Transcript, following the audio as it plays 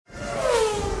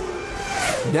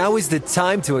Now is the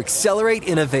time to accelerate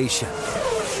innovation.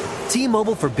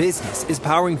 T-Mobile for Business is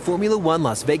powering Formula One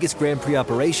Las Vegas Grand Prix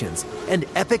operations and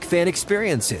epic fan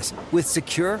experiences with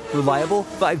secure, reliable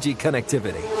 5G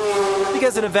connectivity.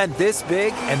 Because an event this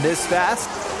big and this fast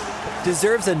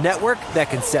deserves a network that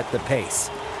can set the pace.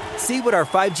 See what our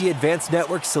 5G advanced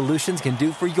network solutions can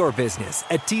do for your business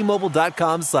at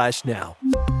T-Mobile.com/now.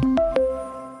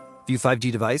 View 5G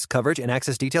device coverage and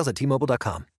access details at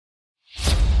T-Mobile.com.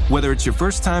 Whether it's your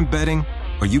first time betting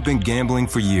or you've been gambling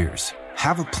for years,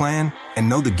 have a plan and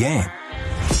know the game.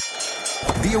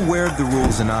 Be aware of the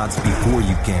rules and odds before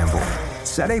you gamble.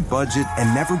 Set a budget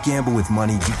and never gamble with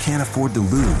money you can't afford to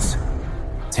lose.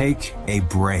 Take a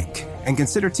break and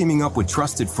consider teaming up with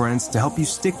trusted friends to help you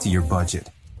stick to your budget.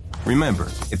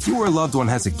 Remember, if you or a loved one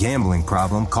has a gambling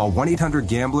problem, call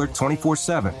 1-800-GAMBLER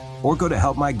 24/7 or go to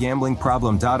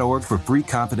helpmygamblingproblem.org for free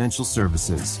confidential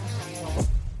services.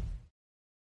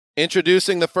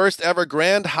 Introducing the first ever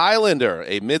Grand Highlander,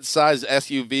 a mid-size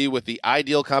SUV with the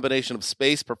ideal combination of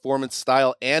space, performance,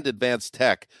 style, and advanced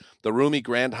tech. The roomy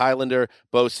Grand Highlander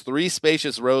boasts 3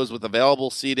 spacious rows with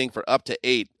available seating for up to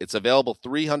 8. Its available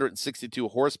 362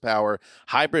 horsepower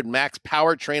hybrid max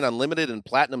powertrain unlimited and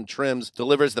platinum trims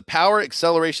delivers the power,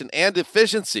 acceleration, and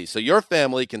efficiency so your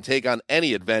family can take on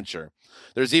any adventure.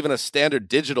 There's even a standard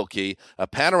digital key, a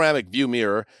panoramic view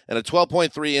mirror, and a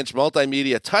 12.3-inch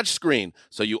multimedia touchscreen,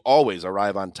 so you always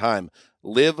arrive on time.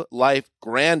 Live life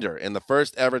grander in the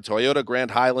first ever Toyota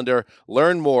Grand Highlander.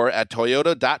 Learn more at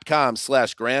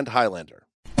toyota.com/Grand Highlander.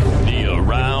 The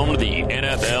Around the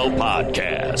NFL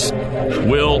podcast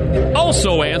will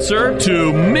also answer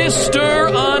to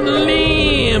Mr.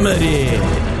 Unlimited.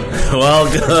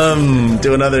 Welcome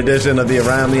to another edition of the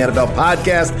Around the NFL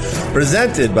podcast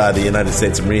presented by the United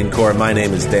States Marine Corps. My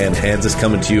name is Dan Hansis,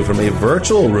 coming to you from a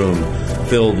virtual room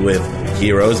filled with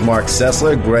heroes. Mark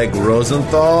Sessler, Greg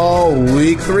Rosenthal.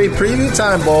 Week 3 preview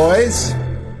time, boys.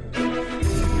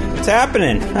 What's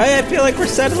happening? I feel like we're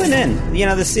settling in. You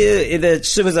know,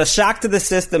 it was a shock to the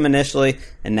system initially,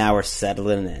 and now we're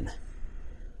settling in.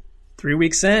 3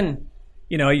 weeks in.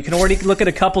 You know, you can already look at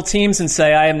a couple teams and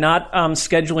say, I am not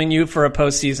scheduling you for a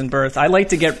postseason berth. I like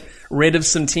to get rid of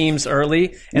some teams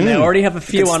early, and I already have a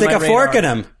few on my radar. Stick a fork in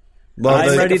them. Well,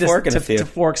 I'm ready to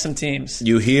fork some teams.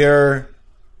 You hear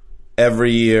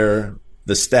every year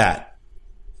the stat.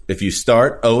 If you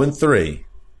start 0-3,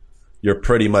 you're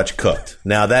pretty much cooked.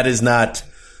 Now, that is not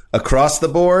across the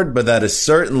board, but that is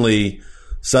certainly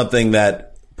something that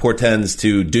portends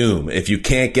to doom. If you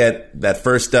can't get that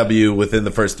first W within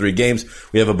the first 3 games,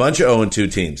 we have a bunch of 0-2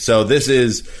 teams. So this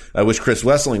is, I wish Chris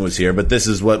Wessling was here, but this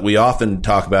is what we often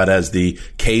talk about as the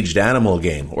caged animal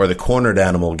game or the cornered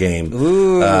animal game.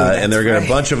 Ooh, and there are a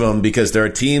bunch of them because there are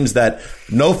teams that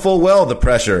know full well the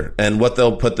pressure and what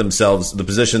they'll put themselves, the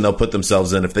position they'll put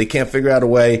themselves in if they can't figure out a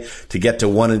way to get to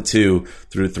 1-2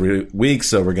 through 3 weeks.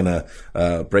 So we're going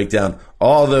to break down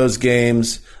all those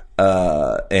games.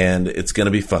 And it's going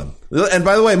to be fun. And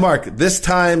by the way, Mark, this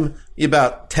time,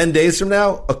 about 10 days from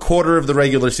now, a quarter of the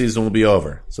regular season will be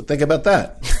over. So think about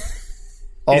that.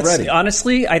 Already.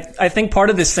 Honestly, I think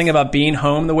part of this thing about being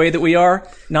home the way that we are,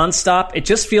 nonstop, it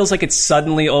just feels like it's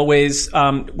suddenly always,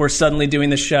 we're suddenly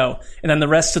doing the show. And then the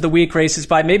rest of the week races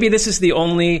by. Maybe this is the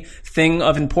only thing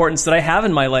of importance that I have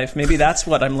in my life. Maybe that's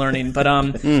what I'm learning. But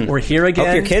we're here again.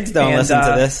 Hope your kids don't listen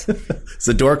to this. Is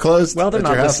the door closed? Well, they're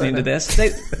not listening to this.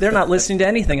 They're not listening to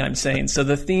anything I'm saying. So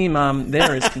the theme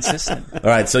there is consistent. All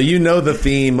right. So you know the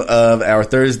theme of our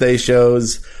Thursday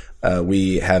shows.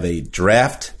 We have a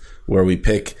draft where we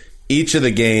pick each of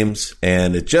the games,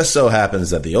 and it just so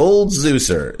happens that the old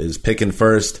Zeuser is picking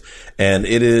first, and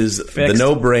it is the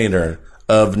no-brainer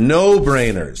of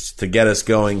no-brainers to get us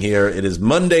going here. It is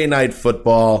Monday Night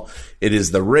Football. It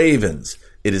is the Ravens.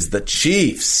 It is the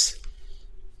Chiefs.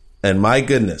 And my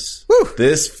goodness,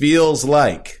 this feels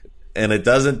like, and it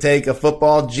doesn't take a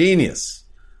football genius,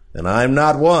 and I'm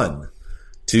not one,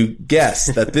 to guess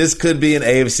that this could be an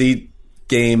AFC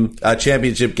game,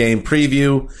 championship game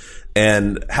preview.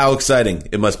 And how exciting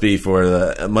it must be for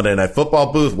the Monday Night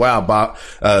Football booth. Wow, Bob,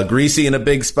 Greasy in a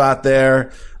big spot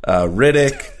there.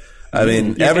 Riddick. I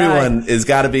mean, everyone has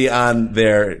got to be on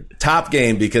their top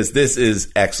game because this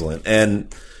is excellent.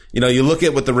 And, you know, you look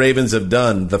at what the Ravens have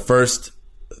done the first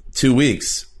 2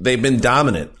 weeks, they've been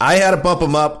dominant. I had to bump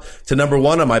them up to number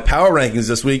 1 on my power rankings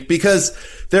this week because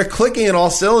they're clicking in all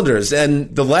cylinders.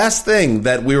 And the last thing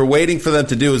that we were waiting for them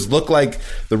to do is look like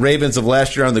the Ravens of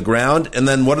last year on the ground. And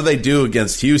then what do they do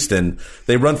against Houston?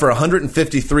 They run for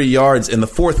 153 yards in the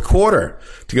fourth quarter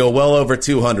to go well over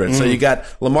 200. So you got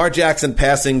Lamar Jackson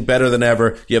passing better than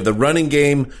ever. You have the running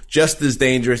game just as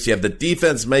dangerous. You have the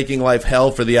defense making life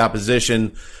hell for the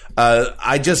opposition.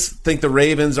 I just think the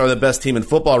Ravens are the best team in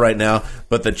football right now,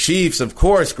 but the Chiefs, of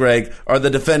course, Greg, are the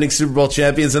defending Super Bowl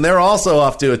champions, and they're also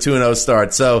off to a 2-0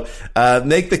 start. So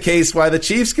make the case why the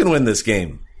Chiefs can win this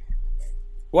game.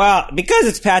 Well, because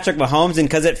it's Patrick Mahomes and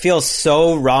because it feels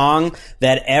so wrong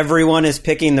that everyone is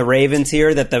picking the Ravens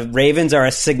here, that the Ravens are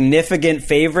a significant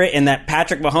favorite and that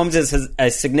Patrick Mahomes is a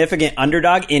significant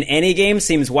underdog in any game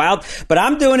seems wild. But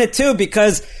I'm doing it too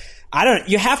because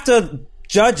you have to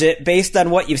judge it based on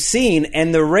what you've seen,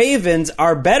 and the Ravens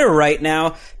are better right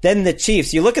now than the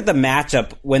Chiefs. You look at the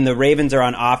matchup when the Ravens are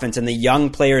on offense and the young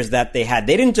players that they had.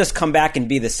 They didn't just come back and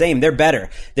be the same. They're better.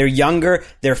 They're younger.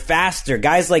 They're faster.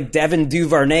 Guys like Devin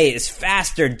Duvernay is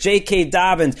faster. J.K.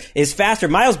 Dobbins is faster.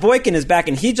 Miles Boykin is back,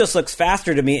 and he just looks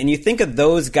faster to me. And you think of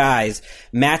those guys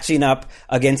matching up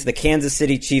against the Kansas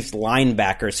City Chiefs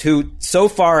linebackers, who so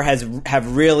far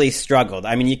have really struggled.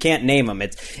 I mean, you can't name them.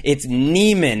 It's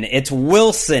Neiman. It's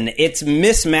Wilson. It's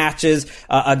mismatches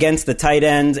against the tight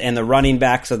ends and the running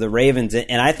backs of the Ravens.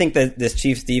 And I think that this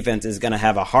Chiefs defense is going to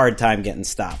have a hard time getting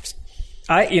stops.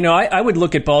 I would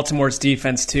look at Baltimore's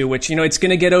defense too, which, it's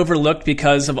going to get overlooked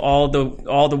because of all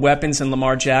the weapons in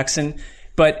Lamar Jackson.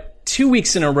 But 2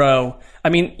 weeks in a row, I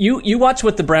mean, you watch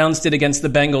what the Browns did against the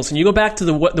Bengals, and you go back to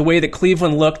the way that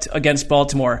Cleveland looked against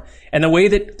Baltimore and the way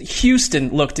that Houston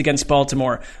looked against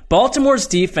Baltimore. Baltimore's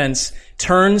defense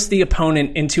turns the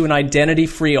opponent into an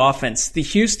identity-free offense. The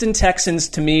Houston Texans,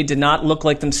 to me, did not look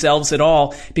like themselves at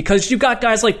all because you've got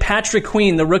guys like Patrick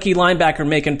Queen, the rookie linebacker,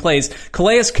 making plays.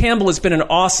 Calais Campbell has been an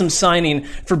awesome signing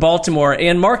for Baltimore,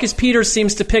 and Marcus Peters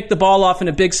seems to pick the ball off in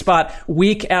a big spot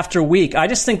week after week. I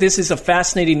just think this is a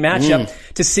fascinating matchup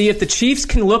to see if the Chiefs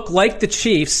can look like the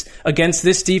Chiefs against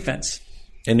this defense.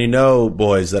 And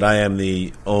boys, that I am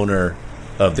the owner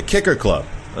of the Kicker Club,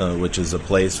 which is a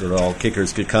place where all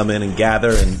kickers could come in and gather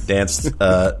and dance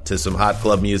to some hot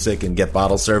club music and get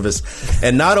bottle service.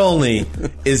 And not only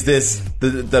is this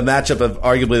the matchup of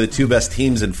arguably the two best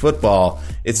teams in football,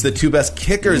 it's the two best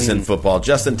kickers in football.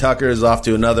 Justin Tucker is off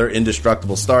to another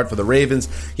indestructible start for the Ravens.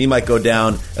 He might go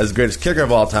down as the greatest kicker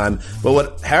of all time. But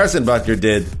what Harrison Butker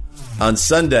did on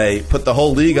Sunday put the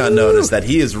whole league on notice that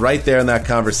he is right there in that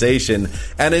conversation.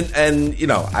 And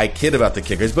I kid about the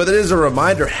kickers, but it is a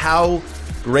reminder how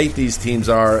great these teams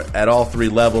are at all three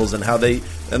levels and how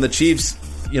the Chiefs,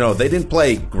 they didn't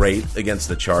play great against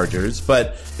the Chargers,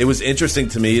 but it was interesting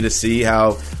to me to see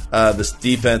how this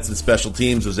defense and special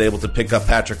teams was able to pick up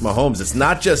Patrick Mahomes. It's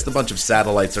not just a bunch of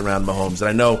satellites around Mahomes, and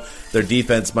I know their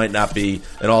defense might not be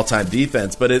an all-time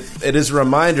defense, but it is a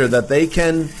reminder that they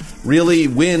can really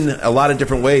win a lot of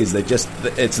different ways.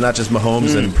 It's not just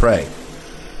Mahomes and pray.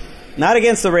 Not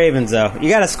against the Ravens, though. You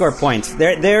got to score points.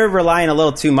 They're relying a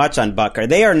little too much on Butker.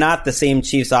 They are not the same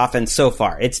Chiefs offense so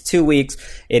far. It's 2 weeks.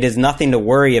 It is nothing to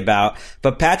worry about.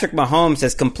 But Patrick Mahomes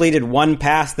has completed one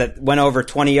pass that went over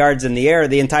 20 yards in the air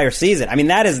the entire season. I mean,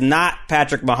 that is not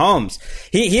Patrick Mahomes.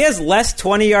 He has less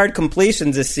 20-yard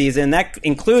completions this season. That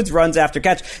includes runs after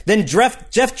catch than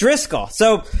Jeff Driscoll.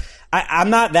 So I'm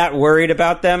not that worried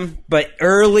about them. But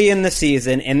early in the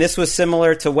season, and this was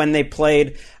similar to when they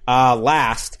played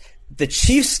last, the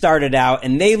Chiefs started out,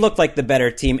 and they looked like the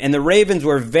better team, and the Ravens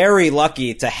were very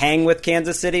lucky to hang with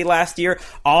Kansas City last year,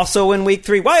 also in Week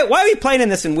 3. Why are we playing in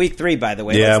this in Week 3, by the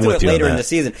way? Yeah, Let's do it later in the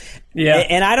season. Yeah.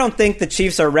 And I don't think the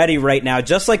Chiefs are ready right now,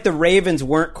 just like the Ravens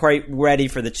weren't quite ready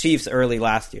for the Chiefs early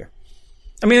last year.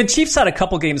 I mean, the Chiefs had a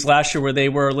couple games last year where they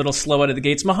were a little slow out of the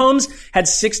gates. Mahomes had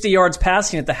 60 yards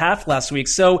passing at the half last week.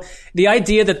 So the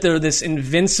idea that they're this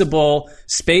invincible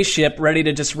spaceship ready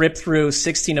to just rip through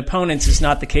 16 opponents is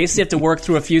not the case. They have to work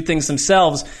through a few things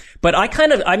themselves. But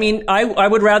I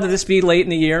would rather this be late in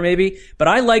the year maybe, but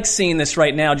I like seeing this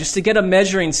right now just to get a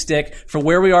measuring stick for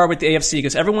where we are with the AFC,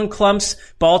 because everyone clumps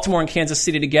Baltimore and Kansas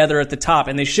City together at the top,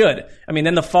 and they should. I mean,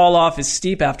 then the fall off is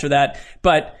steep after that.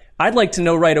 But I'd like to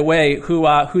know right away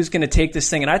who's going to take this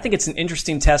thing, and I think it's an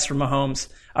interesting test for Mahomes.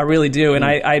 I really do, and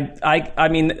I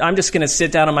mean, I'm just going to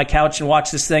sit down on my couch and watch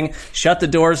this thing. Shut the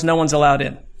doors, no one's allowed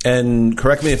in. And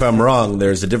correct me if I'm wrong,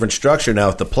 there's a different structure now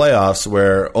with the playoffs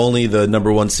where only the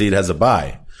number one seed has a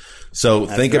bye. So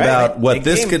think about what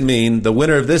this could mean. The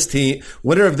winner of this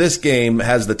game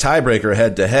has the tiebreaker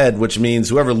head to head, which means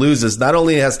whoever loses not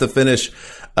only has to finish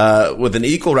with an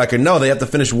equal record. No, they have to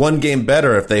finish one game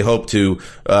better if they hope to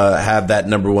have that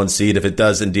number one seed, if it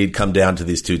does indeed come down to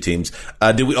these two teams.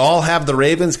 Do we all have the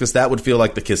Ravens? Because that would feel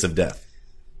like the kiss of death.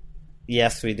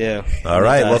 Yes, we do. All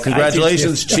right. Well,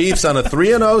 congratulations, Chiefs, on a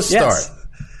 3-0 start. Yes.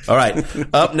 All right.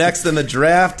 Up next in the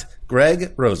draft,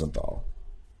 Greg Rosenthal.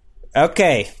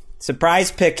 Okay. Surprise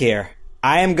pick here.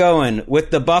 I am going with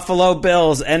the Buffalo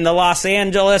Bills and the Los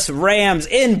Angeles Rams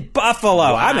in Buffalo.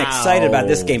 Wow. I'm excited about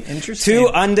this game. Interesting. Two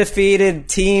undefeated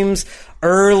teams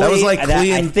early. That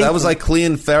was like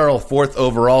Clean Farrell 4th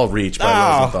overall reach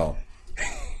by Rosenthal.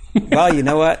 Well, you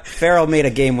know what? Farrell made a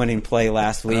game-winning play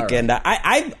last week, right. And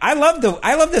I love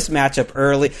this matchup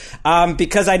early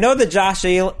because I know the Josh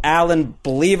Allen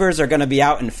believers are going to be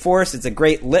out in force. It's a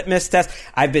great litmus test.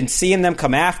 I've been seeing them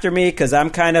come after me because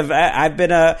I've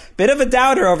been a bit of a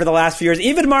doubter over the last few years.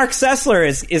 Even Mark Sessler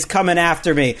is coming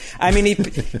after me. I mean,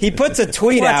 he puts a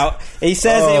tweet out. He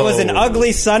says it was an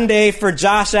ugly Sunday for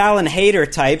Josh Allen hater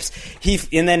types.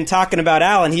 And then talking about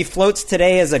Allen, he floats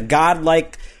today as a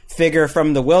godlike figure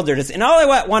from the wilderness. And all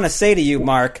I want to say to you,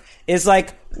 Mark, is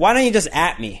like, why don't you just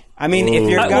at me? I mean, if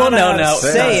you're going to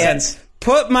say it,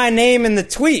 put my name in the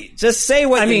tweet. Just say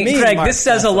what you mean, Greg, Mark this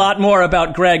says a lot more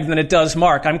about Greg than it does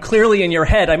Mark. I'm clearly in your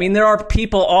head. I mean, there are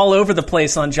people all over the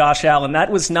place on Josh Allen.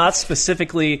 That was not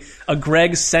specifically a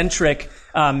Greg-centric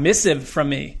missive from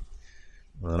me.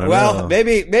 Well,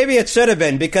 maybe it should have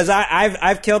been, because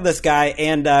I've killed this guy,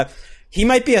 and he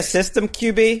might be a system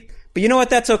QB. But you know what?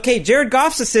 That's okay. Jared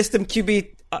Goff's a system QB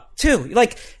too.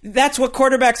 Like, that's what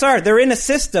quarterbacks are. They're in a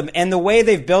system, and the way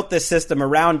they've built this system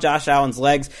around Josh Allen's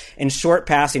legs and short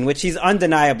passing, which he's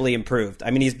undeniably improved.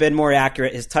 I mean, he's been more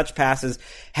accurate. His touch passes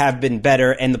have been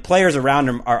better, and the players around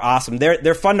him are awesome.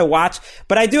 They're fun to watch,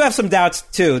 but I do have some doubts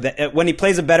too that when he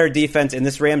plays a better defense, and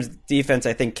this Rams defense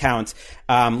I think counts.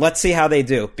 Let's see how they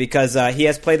do, because he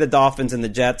has played the Dolphins and the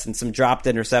Jets and some dropped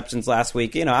interceptions last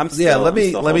week. You know, I'm still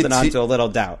holding on to a little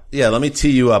doubt. Yeah, let me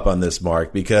tee you up on this,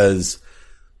 Mark, because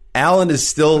Allen is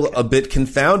still a bit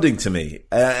confounding to me.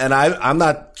 And I'm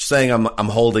not saying I'm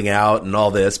holding out and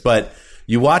all this, but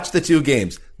you watch the two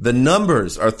games. The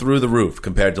numbers are through the roof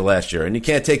compared to last year, and you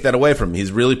can't take that away from him.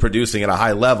 He's really producing at a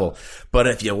high level. But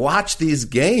if you watch these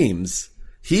games,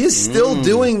 he is still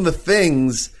doing the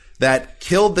things that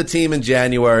killed the team in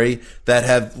January, that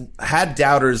have had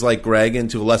doubters like Greg, and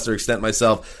to a lesser extent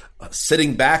myself,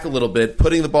 sitting back a little bit,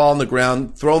 putting the ball on the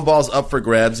ground, throwing balls up for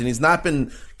grabs, and he's not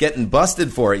been getting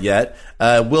busted for it yet.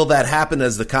 Will that happen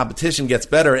as the competition gets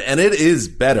better? And it is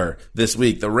better this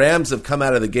week. The Rams have come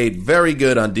out of the gate very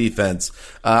good on defense.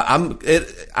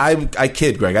 I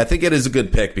kid, Greg. I think it is a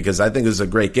good pick because I think this is a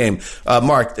great game.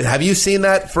 Mark, have you seen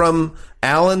that from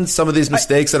Allen? Some of these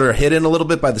mistakes that are hidden a little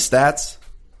bit by the stats?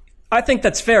 I think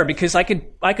that's fair, because I could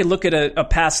look at a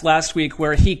pass last week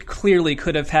where he clearly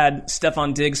could have had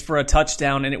Stephon Diggs for a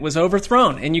touchdown and it was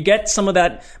overthrown. And you get some of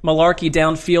that malarkey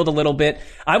downfield a little bit.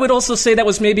 I would also say that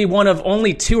was maybe one of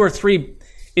only 2 or 3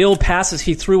 ill passes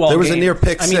he threw all game. There was a near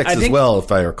pick six as well,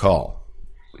 if I recall.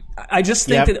 I just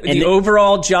think that the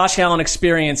overall Josh Allen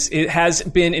experience, it has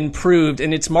been improved,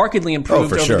 and it's markedly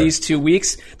improved over these 2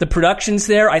 weeks. The production's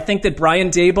there. I think that Brian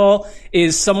Daboll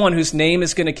is someone whose name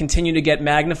is going to continue to get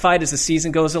magnified as the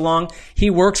season goes along. He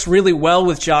works really well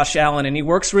with Josh Allen, and he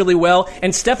works really well.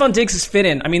 And Stephon Diggs is fit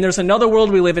in. I mean, there's another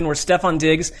world we live in where Stephon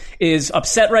Diggs is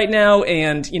upset right now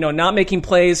and, not making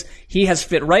plays. He has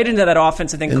fit right into that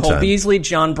offense. I think Cole Beasley,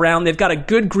 John Brown, they've got a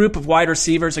good group of wide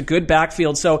receivers, a good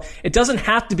backfield. So it doesn't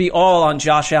have to be all on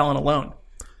Josh Allen alone.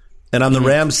 And on the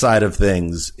Rams side of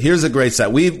things, here's a great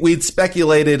stat. We'd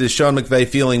speculated, is Sean McVay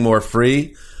feeling more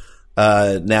free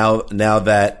now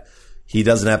that he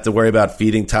doesn't have to worry about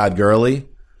feeding Todd Gurley?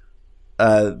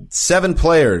 7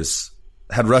 players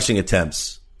had rushing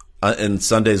attempts in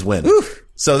Sunday's win. Oof.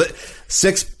 So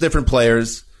 6 different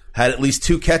players had at least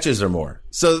 2 catches or more.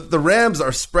 So the Rams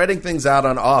are spreading things out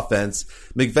on offense.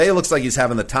 McVay looks like he's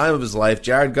having the time of his life.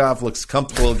 Jared Goff looks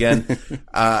comfortable again.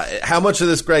 How much of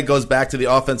this, Greg, goes back to the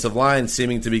offensive line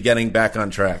seeming to be getting back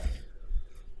on track?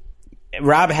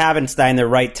 Rob Havenstein, their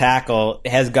right tackle,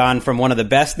 has gone from one of the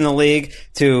best in the league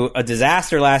to a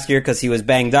disaster last year because he was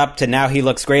banged up to now he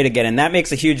looks great again. And that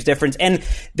makes a huge difference. And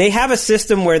they have a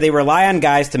system where they rely on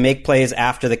guys to make plays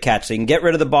after the catch. So you can get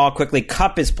rid of the ball quickly.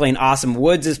 Kupp is playing awesome.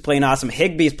 Woods is playing awesome.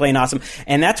 Higbee's playing awesome.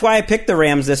 And that's why I picked the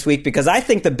Rams this week, because I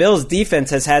think the Bills defense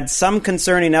has had some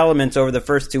concerning elements over the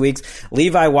first 2 weeks.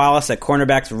 Levi Wallace at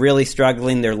cornerback's really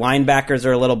struggling. Their linebackers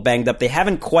are a little banged up. They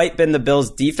haven't quite been the Bills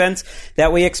defense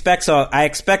that we expect. So I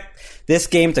expect this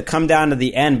game to come down to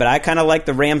the end, but I kind of like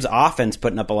the Rams offense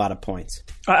putting up a lot of points.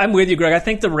 I'm with you, Greg. I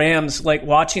think the Rams, like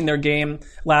watching their game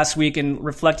last week and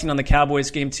reflecting on the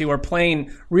Cowboys game too, are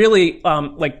playing really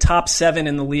like top 7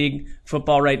 in the league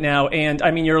football right now. And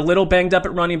I mean, you're a little banged up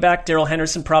at running back. Darrell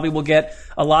Henderson probably will get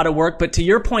a lot of work. But to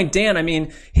your point, Dan, I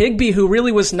mean, Higbee, who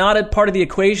really was not a part of the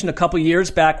equation a couple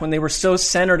years back when they were so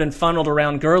centered and funneled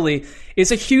around Gurley,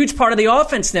 is a huge part of the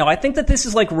offense now. I think that this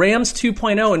is like Rams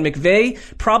 2.0, and McVay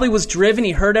probably was driven.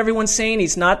 He heard everyone saying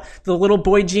he's not the little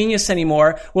boy genius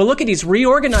anymore. Well, look at, he's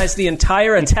reorganized the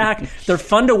entire attack. They're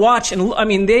fun to watch. And I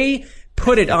mean, they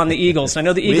put it on the Eagles. I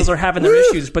know the Eagles are having their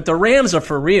issues, but the Rams are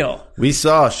for real. We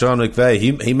saw Sean McVay.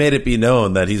 He made it be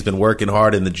known that he's been working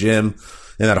hard in the gym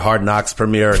in that Hard Knocks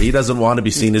premiere. He doesn't want to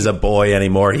be seen as a boy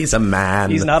anymore. He's a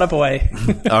man. He's not a boy.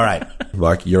 All right,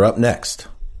 Mark, you're up next.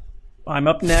 I'm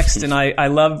up next, and I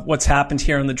love what's happened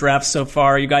here in the draft so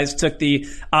far. You guys took the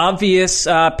obvious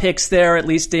picks there, at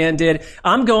least Dan did.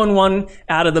 I'm going one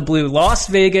out of the blue. Las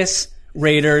Vegas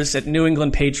Raiders at New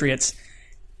England Patriots.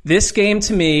 This game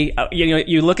to me,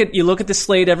 you look at the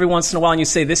slate every once in a while and you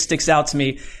say, this sticks out to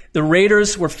me. The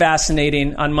Raiders were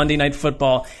fascinating on Monday Night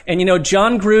Football. And,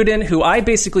 John Gruden, who I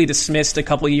basically dismissed a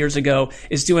couple of years ago,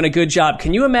 is doing a good job.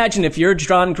 Can you imagine if you're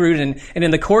John Gruden and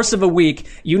in the course of a week,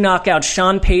 you knock out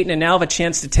Sean Payton and now have a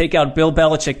chance to take out Bill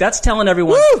Belichick? That's telling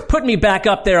everyone, put me back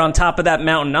up there on top of that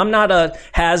mountain. I'm not a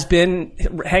has-been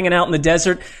hanging out in the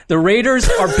desert. The Raiders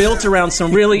are built around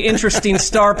some really interesting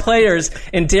star players,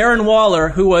 and Darren Waller,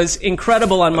 who was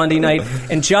incredible on Monday night,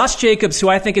 and Josh Jacobs, who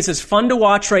I think is as fun to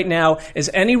watch right now as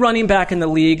any running back in the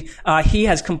league. He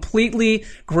has completely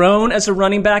grown as a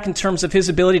running back in terms of his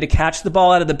ability to catch the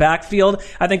ball out of the backfield.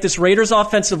 I think this Raiders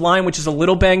offensive line, which is a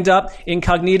little banged up,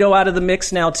 Incognito out of the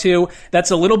mix now too, that's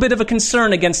a little bit of a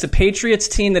concern against the Patriots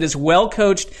team that is well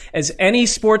coached as any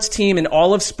sports team in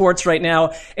all of sports right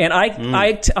now. And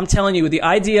I'm telling you, the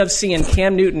idea of seeing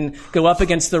Cam Newton go up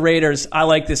against the Raiders, I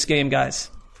like this game, guys.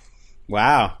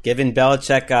 Wow, giving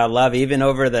Belichick love even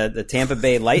over the Tampa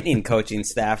Bay Lightning coaching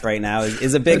staff right now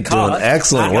is a big call. Doing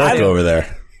excellent work over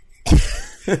there.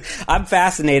 I'm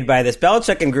fascinated by this.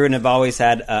 Belichick and Gruden have always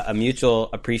had a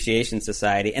mutual appreciation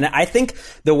society. And I think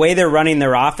the way they're running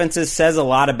their offenses says a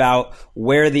lot about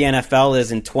where the NFL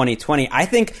is in 2020. I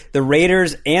think the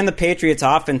Raiders and the Patriots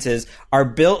offenses are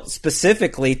built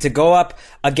specifically to go up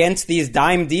against these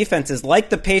dime defenses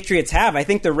like the Patriots have. I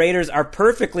think the Raiders are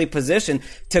perfectly positioned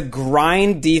to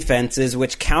grind defenses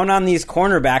which count on these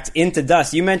cornerbacks into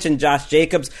dust. You mentioned Josh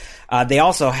Jacobs. They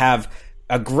also have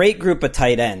a great group of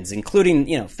tight ends,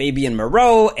 including, Fabian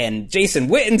Moreau and Jason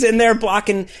Witten's in there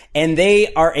blocking, and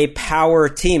they are a power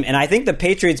team. And I think the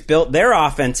Patriots built their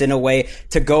offense in a way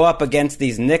to go up against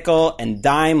these nickel and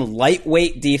dime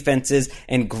lightweight defenses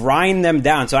and grind them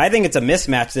down. So I think it's a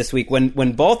mismatch this week.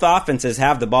 When both offenses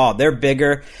have the ball, they're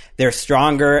bigger, they're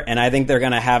stronger, and I think they're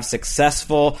going to have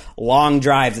successful long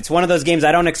drives. It's one of those games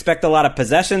I don't expect a lot of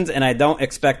possessions, and I don't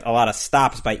expect a lot of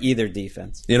stops by either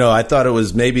defense. I thought it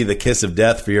was maybe the kiss of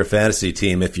death for your fantasy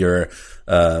team if you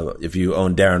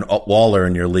own Darren Waller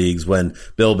in your leagues when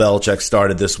Bill Belichick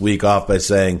started this week off by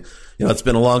saying, it's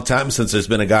been a long time since there's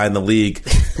been a guy in the league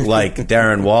like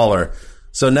Darren Waller.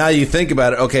 So now you think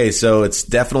about it, okay, so it's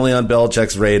definitely on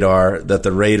Belichick's radar that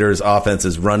the Raiders offense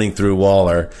is running through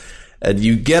Waller. And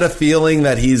you get a feeling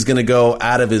that he's going to go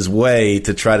out of his way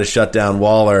to try to shut down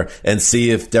Waller and see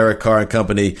if Derek Carr and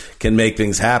company can make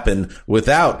things happen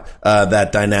without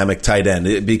that dynamic tight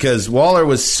end. Because Waller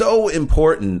was so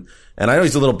important, and I know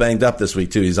he's a little banged up this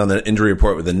week too. He's on the injury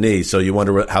report with a knee, so you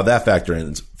wonder how that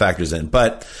factors in.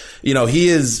 But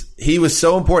he was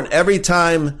so important every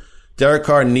time Derek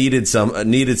Carr needed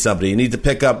somebody. He needed to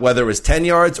pick up whether it was 10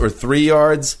 yards or 3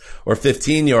 yards or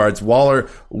 15 yards. Waller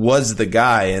was the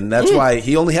guy, and that's why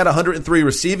he only had 103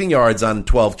 receiving yards on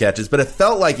 12 catches, but it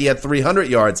felt like he had 300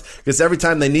 yards because every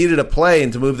time they needed a play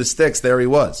and to move the sticks, there he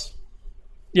was.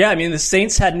 Yeah, I mean, the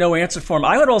Saints had no answer for him.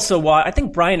 I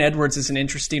think Bryan Edwards is an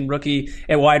interesting rookie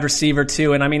at wide receiver,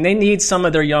 too. And, I mean, they need some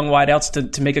of their young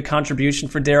wideouts to make a contribution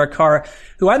for Derek Carr,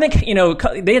 who I think,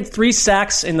 they had 3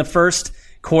 sacks in the first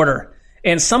quarter.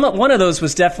 And one of those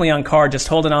was definitely on Carr, just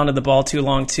holding on to the ball too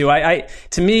long, too.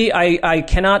 To me, I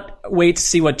cannot wait to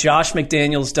see what Josh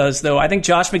McDaniels does, though. I think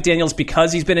Josh McDaniels,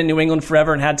 because he's been in New England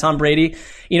forever and had Tom Brady,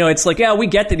 it's like, yeah, we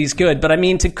get that he's good. But, I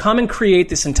mean, to come and create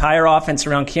this entire offense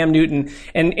around Cam Newton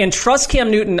and trust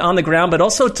Cam Newton on the ground, but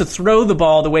also to throw the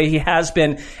ball the way he has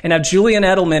been and have Julian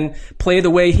Edelman play the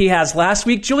way he has last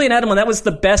week. Julian Edelman, that was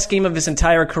the best game of his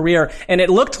entire career, and it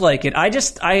looked like it.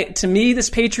 To me, this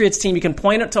Patriots team, you can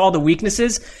point out to all the weaknesses,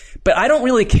 But I don't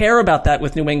really care about that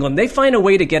with New England. They find a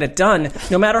way to get it done,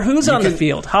 no matter who's on the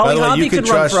field. Holly Hobby could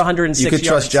run for 106 yards. You could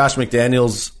trust Josh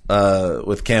McDaniels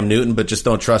with Cam Newton, but just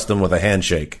don't trust him with a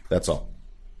handshake. That's all.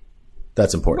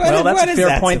 That's important. Well, that's a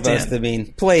fair point, Dan. supposed to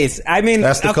mean? Please. I mean,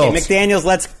 That's the okay, Colts. McDaniels,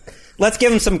 let's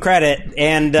give him some credit.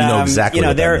 And, You know exactly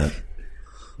what that meant.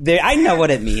 I know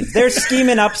what it means. They're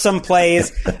scheming up some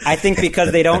plays, I think,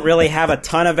 because they don't really have a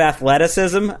ton of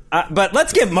athleticism. But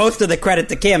let's give most of the credit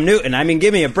to Cam Newton. I mean,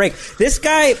 give me a break. This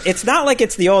guy, it's not like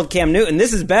it's the old Cam Newton.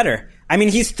 This is better. I mean,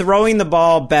 he's throwing the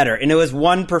ball better. And it was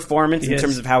one performance in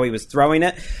terms of how he was throwing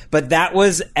it. But that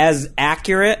was as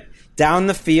accurate down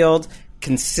the field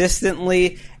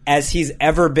consistently as he's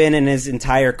ever been in his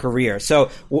entire career. So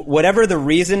whatever the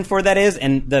reason for that is,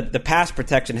 and the pass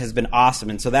protection has been awesome,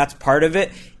 and so that's part of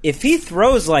it. If he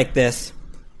throws like this,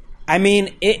 I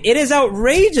mean, it is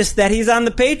outrageous that he's on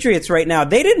the Patriots right now.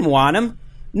 They didn't want him.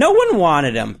 No one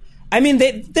wanted him. I mean,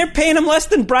 they're paying him less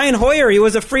than Brian Hoyer. He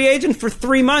was a free agent for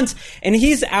 3 months, and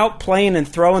he's out playing and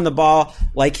throwing the ball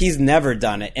like he's never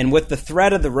done it. And with the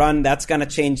threat of the run, that's going to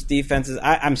change defenses.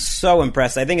 I'm so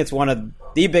impressed. I think it's one of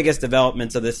the biggest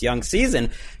developments of this young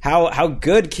season, how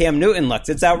good Cam Newton looks.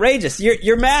 It's outrageous.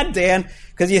 You're mad, Dan,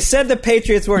 because you said the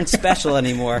Patriots weren't special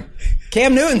anymore.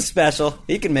 Cam Newton's special.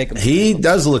 He can make them. He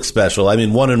does look special. I mean,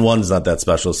 1-1 is not that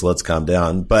special, so let's calm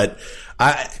down. But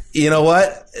you know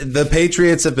what? The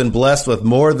Patriots have been blessed with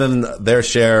more than their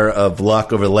share of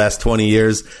luck over the last 20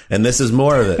 years, and this is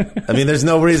more of it. I mean, there's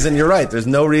no reason. You're right. There's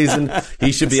no reason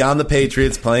he should be on the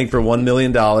Patriots playing for $1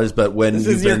 million. But when this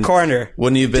you've is been your corner,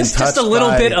 when you've been touched just a little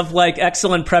by, bit of like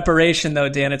excellent preparation, though,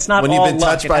 Dan. It's not when all you've been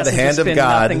luck. touched by the hand of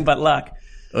God, nothing but luck.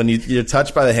 When you're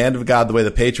touched by the hand of God the way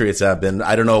the Patriots have been,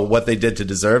 I don't know what they did to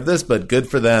deserve this, but good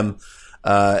for them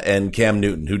and Cam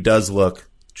Newton, who does look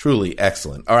truly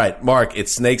excellent. All right, Mark, it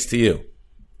snakes to you.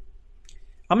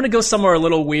 I'm going to go somewhere a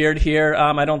little weird here.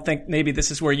 I don't think maybe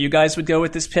this is where you guys would go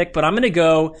with this pick, but I'm going to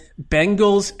go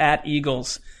Bengals at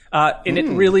Eagles. And it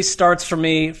really starts for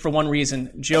me for one reason,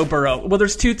 Joe Burrow. Well,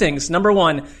 there's two things. Number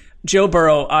one, Joe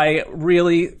Burrow, I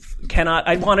really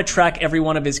I want to track every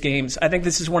one of his games. I think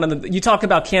this is one of you talk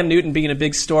about Cam Newton being a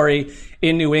big story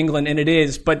in New England, and it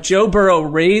is, but Joe Burrow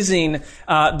raising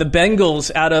the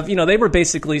Bengals out of, they were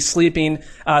basically sleeping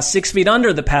 6 feet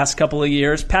under the past couple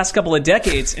of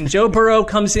decades, and Joe Burrow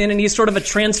comes in and he's sort of a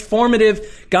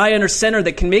transformative guy under center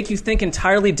that can make you think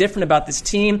entirely different about this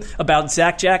team, about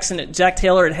Zach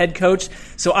Taylor at head coach.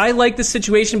 So I like the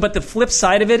situation, but the flip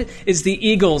side of it is the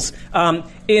Eagles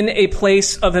in a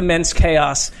place of immense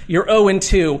chaos. You're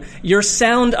 0-2. Your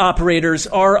sound operators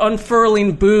are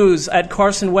unfurling boos at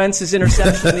Carson Wentz's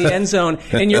interception in the end zone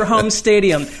in your home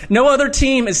stadium. No other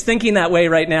team is thinking that way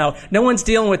right now. No one's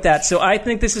dealing with that. So I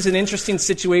think this is an interesting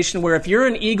situation where if you're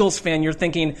an Eagles fan, you're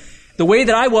thinking, the way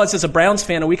that I was as a Browns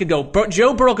fan a week ago,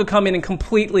 Joe Burrow could come in and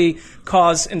completely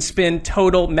cause and spin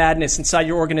total madness inside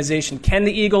your organization. Can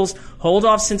the Eagles hold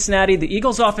off Cincinnati? The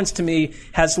Eagles' offense, to me,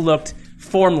 has looked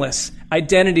formless,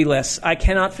 identityless. I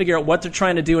cannot figure out what they're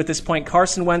trying to do at this point.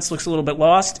 Carson Wentz looks a little bit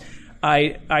lost.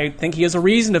 I think he has a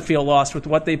reason to feel lost with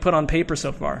what they put on paper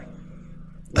so far.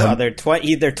 Well, they're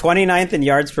 29th in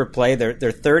yards per play. They're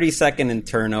 32nd in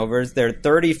turnovers. They're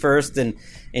 31st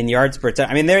in yards per turn.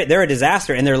 I mean, they're a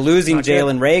disaster, and they're losing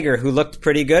Jalen Reagor, who looked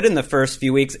pretty good in the first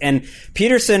few weeks. And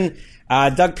Peterson,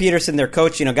 Doug Peterson, their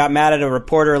coach, got mad at a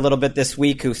reporter a little bit this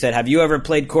week who said, "Have you ever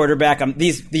played quarterback?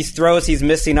 These throws he's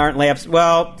missing aren't layups."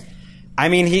 Well, I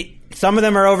mean, some of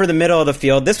them are over the middle of the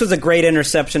field. This was a great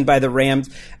interception by the Rams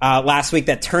last week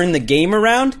that turned the game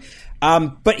around.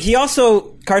 But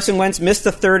Carson Wentz missed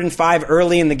a 3rd and 5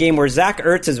 early in the game where Zach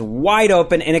Ertz is wide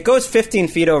open and it goes 15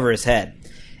 feet over his head.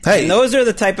 Hey. And those are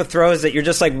the type of throws that you're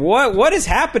just like, what is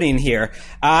happening here?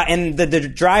 And the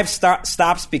drive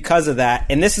stops because of that.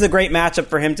 And this is a great matchup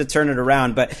for him to turn it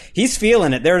around. But he's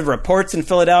feeling it. There are reports in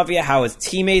Philadelphia how his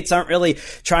teammates aren't really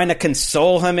trying to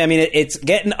console him. I mean, it's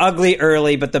getting ugly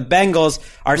early, but the Bengals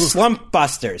are slump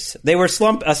busters. They were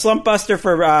a slump buster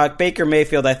for Baker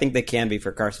Mayfield. I think they can be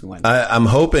for Carson Wentz. I'm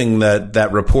hoping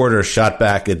that reporter shot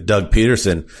back at Doug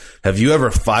Peterson. Have you ever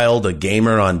filed a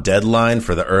gamer on Deadline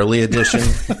for the early edition?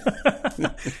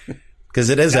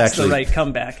 Because it is That's actually the right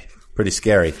comeback. Pretty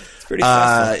scary. It's pretty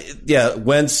stressful. Yeah,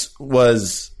 Wentz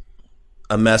was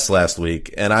a mess last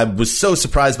week, and I was so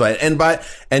surprised by it.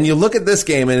 And you look at this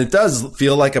game, and it does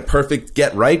feel like a perfect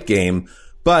get-right game,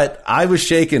 but I was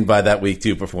shaken by that Week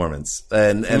 2 performance.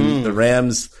 And the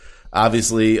Rams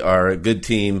obviously are a good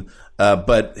team,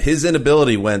 but his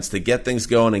inability, Wentz, to get things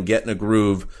going and get in a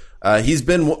groove, when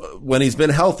he's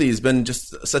been healthy, he's been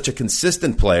just such a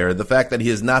consistent player. The fact that he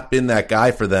has not been that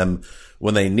guy for them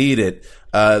when they need it,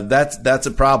 that's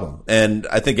a problem. And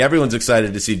I think everyone's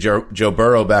excited to see Joe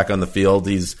Burrow back on the field.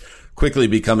 He's quickly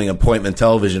becoming appointment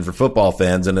television for football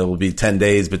fans, and it will be 10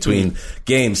 days between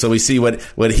games. So we see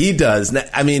what he does.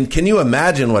 I mean, can you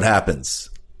imagine what happens?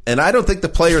 And I don't think the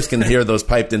players can hear those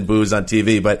piped-in boos on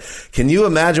TV, but can you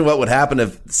imagine what would happen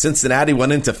if Cincinnati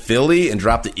went into Philly and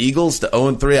dropped the Eagles to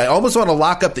 0-3? I almost want to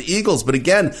lock up the Eagles, but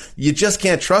again, you just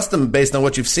can't trust them based on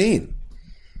what you've seen.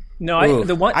 No, I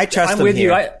trust them. I'm with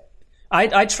here. you.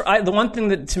 I try. The one thing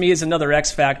that to me is another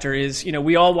X factor is,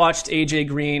 we all watched AJ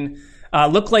Green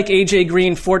look like AJ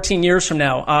Green 14 years from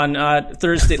now on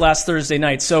last Thursday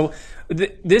night. So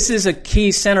this is a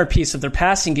key centerpiece of their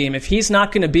passing game. If he's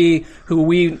not going to be who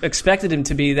we expected him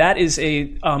to be, that is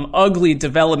a ugly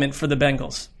development for the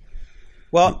Bengals.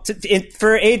 Well,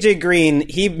 for AJ Green,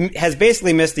 he has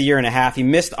basically missed a year and a half. He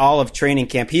missed all of training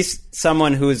camp. He's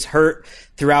someone who's hurt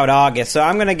throughout August. So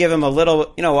I'm going to give him a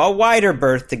little, a wider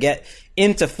berth to get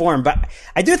into form. But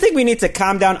I do think we need to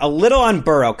calm down a little on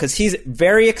Burrow because he's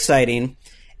very exciting.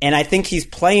 And I think he's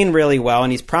playing really well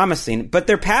and he's promising. But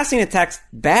their passing attack's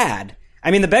bad. I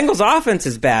mean, the Bengals' offense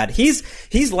is bad. He's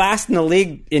last in the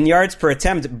league in yards per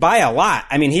attempt by a lot.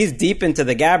 I mean, he's deep into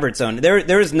the Gabbert zone.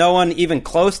 There is no one even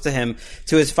close to him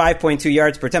to his 5.2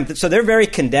 yards per attempt. So they're very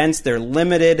condensed. They're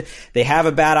limited. They have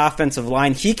a bad offensive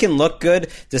line. He can look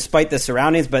good despite the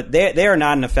surroundings, but they are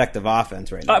not an effective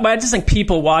offense right now. But I just think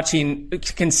people watching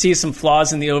can see some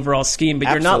flaws in the overall scheme, but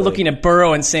You're not looking at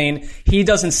Burrow and saying he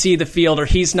doesn't see the field or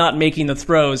he's not making the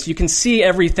throws. You can see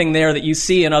everything there that you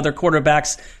see in other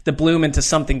quarterbacks that bloom into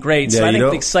something great. So I think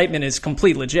the excitement is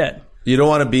complete legit. You don't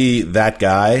want to be that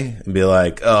guy and be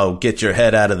like, oh, get your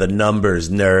head out of the numbers,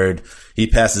 nerd. He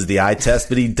passes the eye test,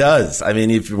 but he does. I mean,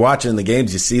 if you're watching the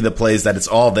games, you see the plays that it's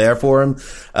all there for him.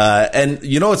 And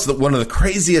it's one of the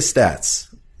craziest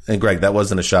stats. And Greg, that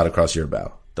wasn't a shot across your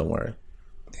bow. Don't worry.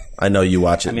 I know you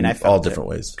watch it in all different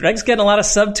ways. Greg's getting a lot of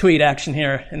subtweet action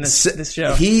here in this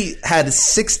show. He had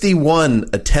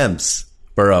 61 attempts,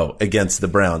 Burrow, against the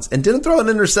Browns and didn't throw an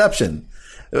interception.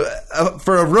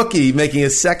 For a rookie making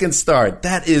his second start,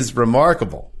 that is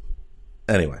remarkable.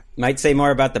 Anyway. Might say more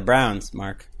about the Browns,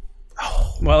 Mark.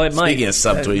 Oh, well, it might. Speaking of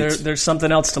subtweets. There's something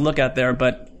else to look at there,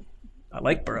 but I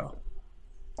like Burrow.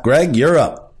 Greg, you're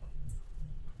up.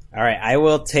 All right, I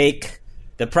will take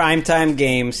the primetime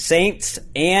game, Saints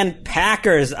and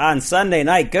Packers on Sunday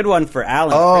night. Good one for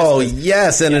Alan. Oh,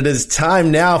 yes, and it is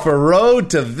time now for Road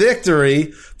to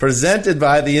Victory, presented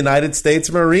by the United States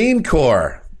Marine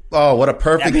Corps. Oh, what a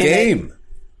perfect game.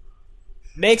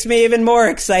 Makes me even more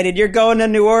excited. You're going to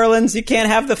New Orleans. You can't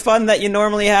have the fun that you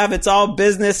normally have. It's all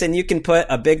business, and you can put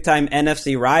a big-time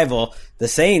NFC rival, the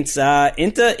Saints,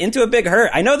 into a big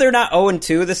hurt. I know they're not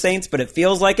 0-2, the Saints, but it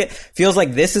feels like it. Feels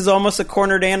like this is almost a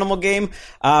cornered animal game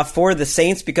for the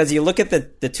Saints because you look at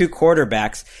the two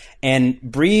quarterbacks, and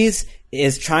Breeze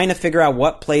is trying to figure out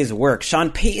what plays work.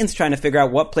 Sean Payton's trying to figure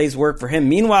out what plays work for him.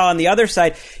 Meanwhile, on the other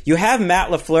side, you have Matt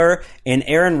LaFleur and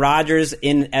Aaron Rodgers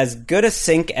in as good a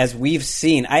sync as we've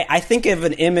seen. I think of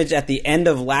an image at the end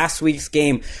of last week's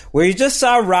game where you just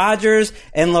saw Rodgers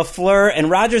and LaFleur, and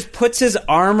Rodgers puts his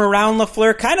arm around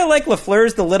LaFleur, kind of like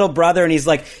LaFleur's the little brother, and he's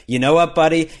like, you know what,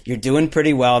 buddy? You're doing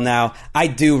pretty well now. I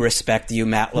do respect you,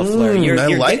 Matt LaFleur.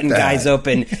 You're like getting guys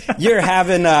open. You're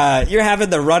having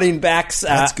the running backs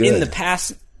in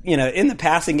the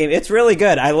passing game. It's really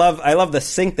good. I love the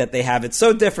sync that they have. It's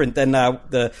so different than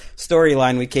the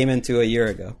storyline we came into a year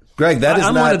ago. Greg, that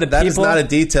is not a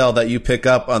detail that you pick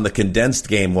up on the condensed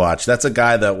game watch. That's a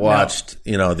guy that watched,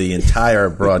 the entire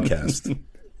broadcast.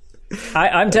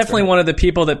 I'm definitely one of the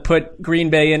people that put Green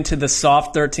Bay into the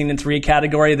soft 13-3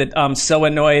 category that so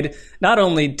annoyed not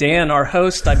only Dan, our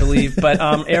host, I believe, but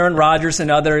Aaron Rodgers and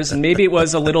others, and maybe it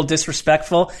was a little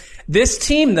disrespectful. This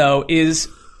team, though, is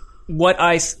what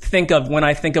I think of when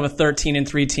I think of a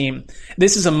 13-3 team.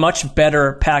 This is a much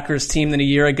better Packers team than a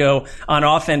year ago on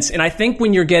offense. And I think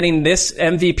when you're getting this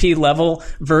MVP level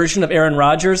version of Aaron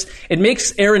Rodgers, it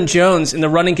makes Aaron Jones in the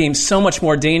running game so much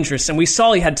more dangerous. And we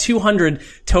saw he had 200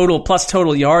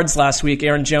 total yards last week,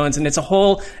 Aaron Jones, and it's a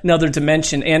whole another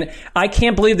dimension. And I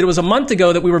can't believe that it was a month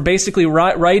ago that we were basically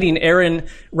writing Aaron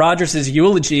Rodgers'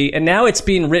 eulogy, and now it's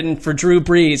being written for Drew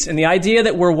Brees. And the idea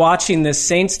that we're watching this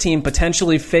Saints team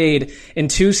potentially fade in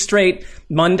two straight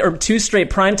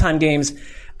primetime games,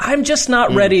 I'm just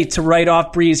not ready to write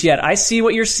off Brees yet. I see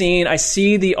what you're seeing. I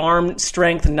see the arm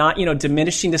strength not,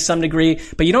 diminishing to some degree,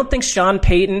 but you don't think Sean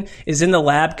Payton is in the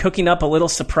lab cooking up a little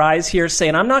surprise here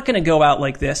saying, I'm not going to go out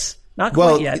like this? Not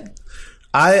quite yet.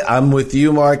 I'm with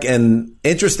you, Mark. And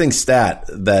interesting stat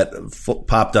that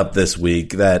popped up this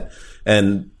week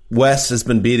and Wes has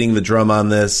been beating the drum on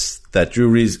this, that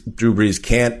Drew Brees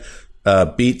can't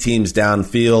beat teams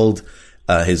downfield.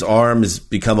 His arm has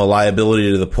become a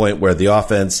liability to the point where the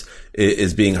offense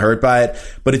is being hurt by it.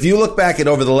 But if you look back at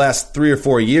over the last 3 or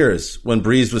 4 years, when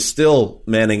Brees was still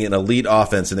manning an elite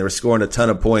offense and they were scoring a ton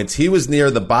of points, he was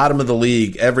near the bottom of the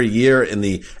league every year in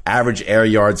the average air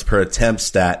yards per attempt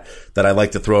stat that I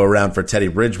like to throw around for Teddy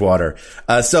Bridgewater.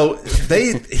 So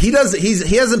he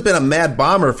hasn't been a mad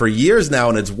bomber for years now,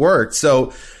 and it's worked.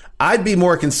 So I'd be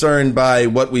more concerned by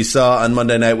what we saw on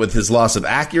Monday night with his loss of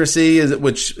accuracy,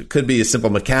 which could be a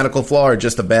simple mechanical flaw or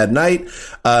just a bad night,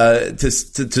 to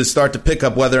start to pick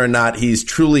up whether or not he's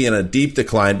truly in a deep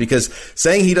decline. Because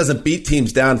saying he doesn't beat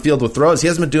teams downfield with throws, he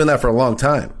hasn't been doing that for a long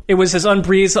time. It was his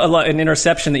unbreeze, an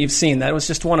interception that you've seen. That was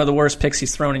just one of the worst picks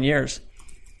he's thrown in years.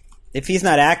 If he's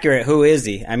not accurate, who is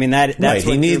he? I mean, that's right,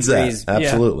 what he needs Drew Brees that.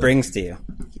 Absolutely. Brings to you.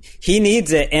 He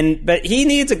needs it, but he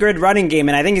needs a good running game,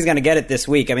 and I think he's going to get it this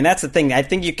week. I mean, that's the thing. I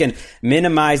think you can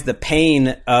minimize the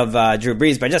pain of Drew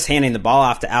Brees by just handing the ball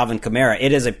off to Alvin Kamara.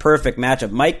 It is a perfect matchup.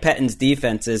 Mike Pettine's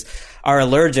defenses are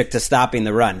allergic to stopping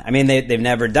the run. I mean, they've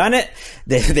never done it.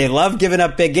 They love giving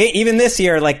up big games. Even this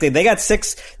year, like they got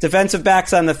 6 defensive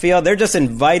backs on the field. They're just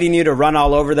inviting you to run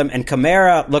all over them. And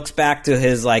Kamara looks back to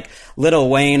his like Little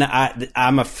Wayne,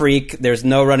 I'm a freak. There's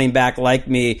no running back like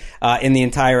me in the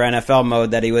entire NFL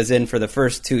mode that he was in for the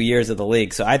first 2 years of the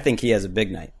league. So I think he has a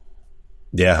big night.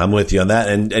 Yeah, I'm with you on that.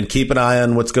 And keep an eye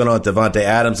on what's going on with Davante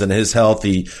Adams and his health.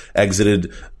 He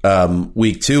exited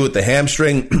week 2 with the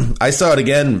hamstring. I saw it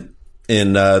again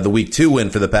in the week 2 win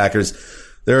for the Packers.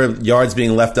 There are yards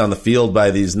being left on the field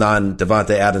by these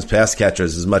non-Davante Adams pass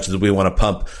catchers. As much as we want to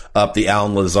pump up the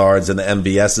Allen Lazards and the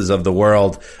MVSs of the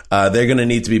world, they're going to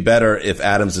need to be better if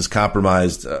Adams is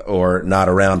compromised or not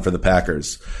around for the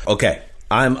Packers. Okay,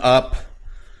 I'm up.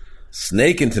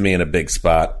 Snake into me in a big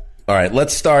spot. All right,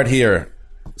 let's start here.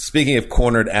 Speaking of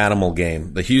cornered animal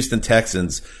game, the Houston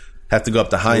Texans have to go up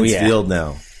to Heinz Field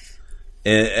now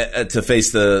to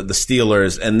face the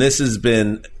Steelers, and this has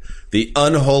been the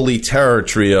unholy terror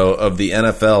trio of the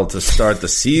NFL to start the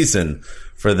season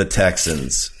for the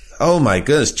Texans. Oh my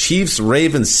goodness. Chiefs,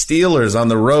 Ravens, Steelers on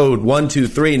the road, 1, 2,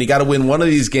 3, and you got to win one of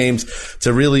these games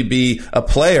to really be a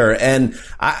player. And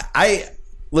I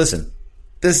listen,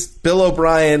 this Bill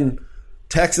O'Brien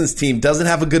Texans team doesn't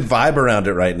have a good vibe around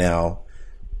it right now.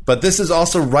 But this is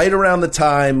also right around the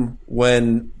time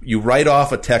when you write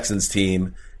off a Texans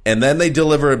team and then they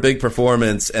deliver a big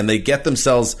performance and they get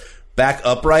themselves back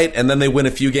upright, and then they win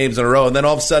a few games in a row, and then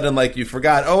all of a sudden, like, you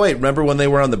forgot, oh, wait, remember when they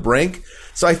were on the brink?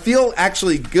 So I feel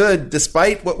actually good,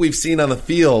 despite what we've seen on the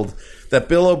field, that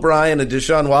Bill O'Brien and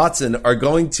Deshaun Watson are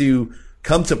going to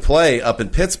come to play up in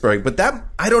Pittsburgh. But that,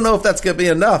 I don't know if that's going to be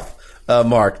enough,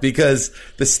 Mark, because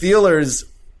the Steelers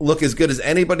look as good as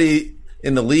anybody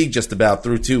in the league just about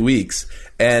through 2 weeks,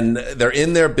 and they're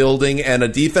in their building, and a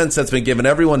defense that's been given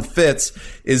everyone fits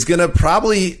is going to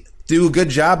probably do a good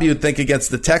job, you'd think,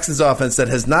 against the Texans offense that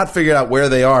has not figured out where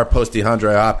they are post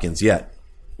DeAndre Hopkins yet.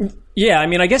 Yeah, I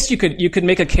mean, I guess you could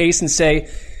make a case and say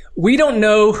we don't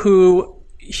know who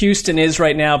Houston is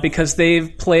right now because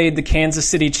they've played the Kansas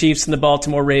City Chiefs and the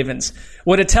Baltimore Ravens.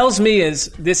 What it tells me is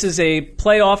this is a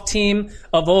playoff team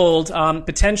of old,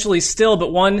 potentially still,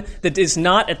 but one that is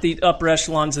not at the upper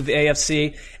echelons of the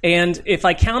AFC. And if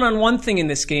I count on one thing in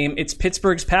this game, it's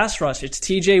Pittsburgh's pass rush. It's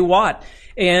TJ Watt.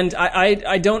 And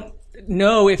I don't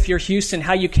know, if you're Houston,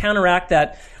 how you counteract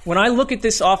that. When I look at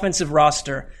this offensive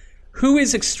roster, who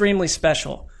is extremely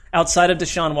special outside of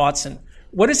Deshaun Watson?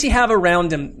 What does he have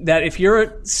around him that if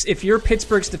you're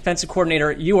Pittsburgh's defensive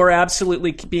coordinator, you are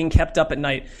absolutely being kept up at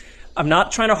night? I'm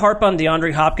not trying to harp on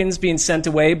DeAndre Hopkins being sent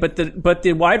away, but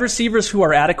the wide receivers who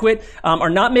are adequate are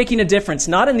not making a difference.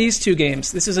 Not in these 2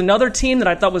 games. This is another team that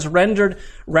I thought was rendered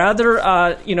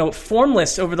rather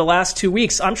formless over the last 2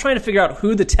 weeks. I'm trying to figure out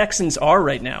who the Texans are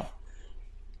right now.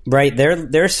 Right,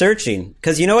 they're searching,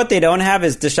 because you know what they don't have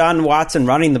is Deshaun Watson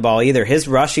running the ball either. His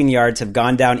rushing yards have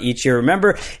gone down each year.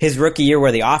 Remember his rookie year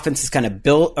where the offense is kind of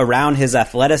built around his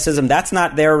athleticism? That's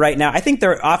not there right now. I think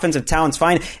their offensive talent's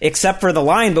fine except for the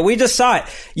line, but we just saw it.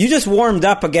 You just warmed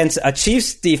up against a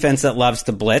Chiefs defense that loves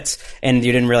to blitz, and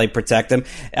you didn't really protect them.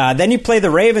 Then you play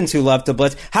the Ravens who love to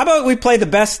blitz. How about we play the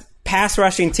best pass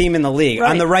rushing team in the league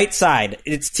on the right side?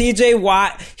 It's TJ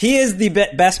Watt. He is the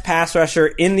best pass rusher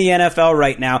in the NFL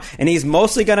right now, and he's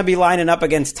mostly going to be lining up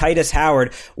against Titus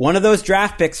Howard, one of those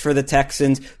draft picks for the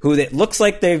Texans who it looks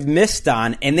like they've missed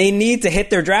on, and they need to hit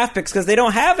their draft picks because they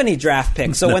don't have any draft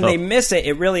picks. So when they miss it,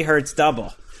 it really hurts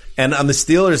double. And on the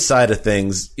Steelers side of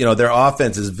things, you know, their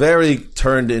offense is very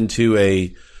turned into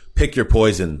a pick your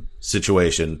poison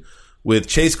situation With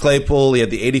Chase Claypool, he had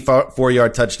the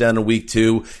 84-yard touchdown in week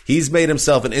 2. He's made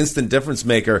himself an instant difference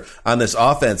maker on this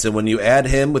offense. And when you add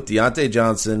him with Deontay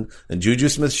Johnson and Juju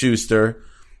Smith-Schuster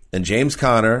and James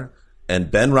Conner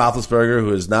and Ben Roethlisberger, who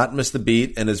has not missed a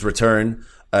beat in his return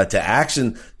to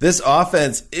action, this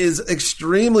offense is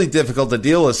extremely difficult to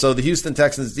deal with. So the Houston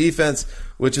Texans defense,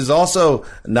 which is also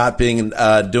not doing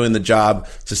the job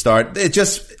to start, it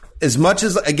just, as much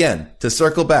as, again, to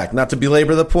circle back, not to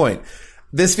belabor the point,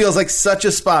 this feels like such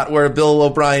a spot where a Bill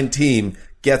O'Brien team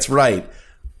gets right.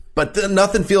 But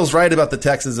nothing feels right about the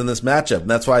Texans in this matchup. And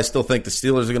that's why I still think the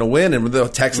Steelers are going to win, and the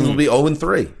Texans will be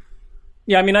 0-3.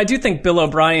 Yeah, I mean, I do think Bill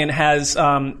O'Brien has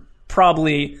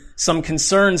probably some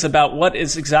concerns about what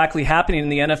is exactly happening in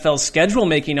the NFL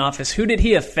schedule-making office. Who did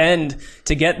he offend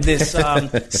to get this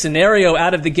scenario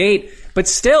out of the gate? But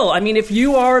still, I mean, if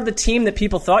you are the team that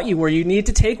people thought you were, you need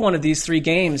to take one of these 3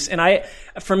 games. And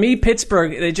for me,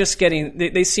 Pittsburgh,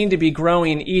 they seem to be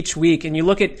growing each week. And you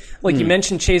look at, like you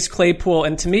mentioned, Chase Claypool,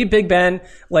 and to me, Big Ben,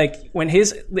 like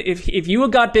if you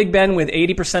got Big Ben with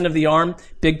 80% of the arm,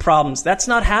 big problems. That's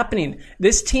not happening.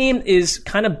 This team is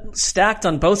kind of stacked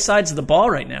on both sides of the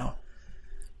ball right now.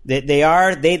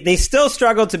 They still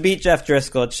struggle to beat Jeff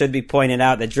Driscoll. It should be pointed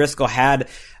out that Driscoll had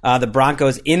the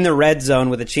Broncos in the red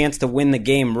zone with a chance to win the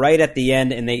game right at the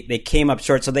end, and they came up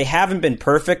short. So they haven't been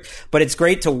perfect, but it's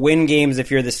great to win games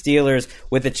if you're the Steelers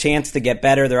with a chance to get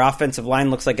better. Their offensive line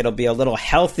looks like it'll be a little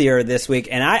healthier this week,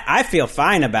 and I feel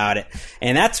fine about it.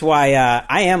 And that's why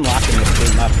I am locking this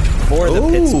game up for the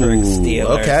Pittsburgh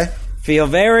Steelers. Okay. Feel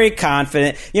very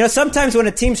confident. You know, sometimes when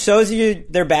a team shows you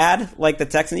they're bad, like the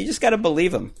Texans, you just got to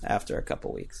believe them after a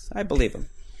couple weeks. I believe them.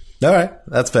 All right.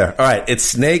 That's fair. All right. It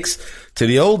snakes to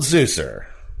the old Zeuser.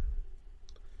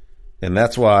 And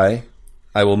that's why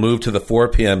I will move to the 4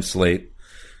 p.m. slate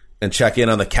and check in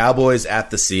on the Cowboys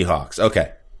at the Seahawks.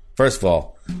 Okay. First of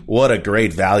all, what a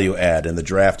great value add in the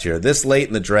draft here. This late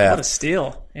in the draft. What a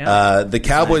steal. Yeah. The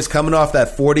Cowboys coming off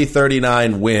that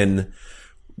 40-39 win,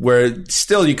 where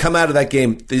still you come out of that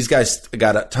game, these guys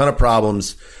got a ton of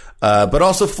problems, but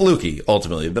also fluky,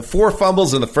 ultimately. The 4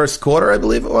 fumbles in the first quarter, I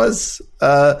believe it was,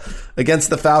 against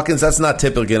the Falcons, that's not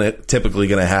typically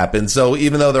going to happen. So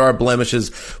even though there are blemishes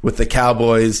with the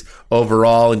Cowboys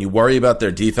overall, and you worry about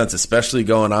their defense, especially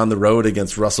going on the road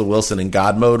against Russell Wilson in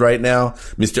God mode right now,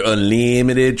 Mr.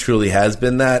 Unlimited truly has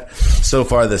been that so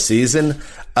far this season.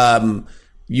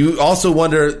 You also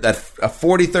wonder that a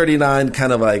 40-39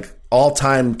 kind of like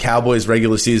all-time Cowboys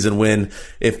regular season win,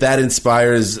 if that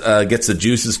inspires, gets the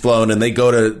juices flowing, and they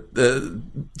go to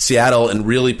Seattle and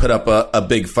really put up a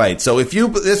big fight. So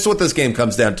this is what this game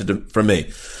comes down to for me.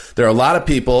 There are a lot of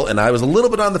people, and I was a little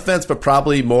bit on the fence, but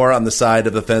probably more on the side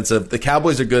of the fence of the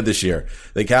Cowboys are good this year.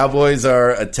 The Cowboys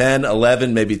are a 10,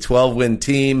 11, maybe 12-win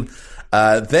team.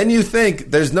 Then you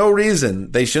think there's no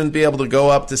reason they shouldn't be able to go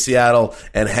up to Seattle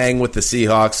and hang with the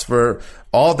Seahawks for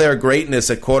all their greatness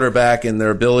at quarterback and their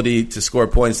ability to score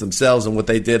points themselves and what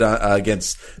they did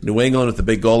against New England with the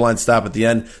big goal line stop at the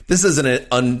end. This isn't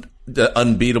an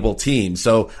unbeatable team.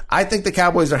 So I think the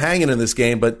Cowboys are hanging in this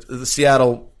game, but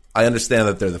Seattle, I understand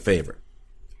that they're the favorite.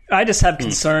 I just have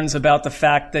concerns about the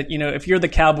fact that, if you're the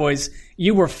Cowboys,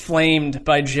 you were flamed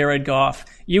by Jared Goff.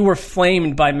 You were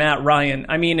flamed by Matt Ryan.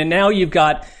 I mean, and now you've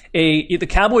got the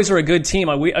Cowboys are a good team.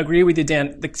 I agree with you,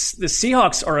 Dan. The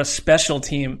Seahawks are a special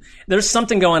team. There's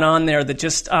something going on there that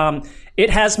just, it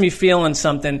has me feeling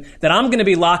something that I'm going to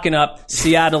be locking up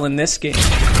Seattle in this game.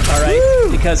 All right.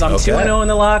 Because I'm 2-0 in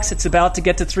the locks. It's about to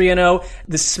get to 3-0.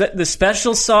 The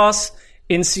special sauce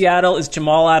in Seattle is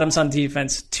Jamal Adams on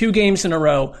defense. 2 games in a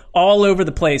row, all over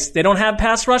the place. They don't have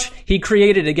pass rush. He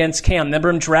created against Cam. Remember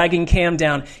him dragging Cam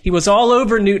down. He was all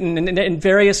over Newton in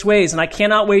various ways, and I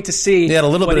cannot wait to see he had a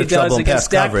little what bit of trouble in pass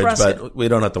coverage, Prescott. but we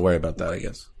don't have to worry about that, I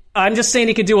guess. I'm just saying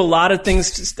he could do a lot of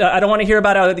things. I don't want to hear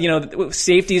about how,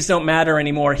 safeties don't matter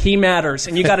anymore. He matters,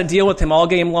 and you got to deal with him all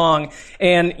game long.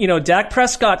 And, Dak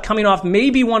Prescott coming off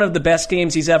maybe one of the best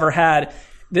games he's ever had.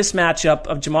 This matchup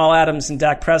of Jamal Adams and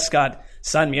Dak Prescott,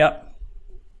 sign me up.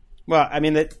 Well, I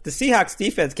mean, the Seahawks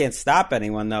defense can't stop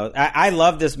anyone, though. I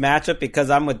love this matchup because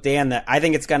I'm with Dan that I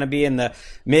think it's going to be in the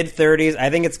mid-30s.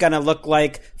 I think it's going to look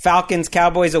like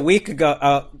Falcons-Cowboys a week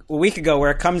ago,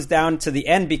 where it comes down to the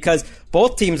end because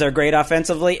both teams are great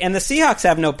offensively, and the Seahawks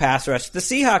have no pass rush. The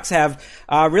Seahawks have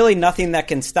really nothing that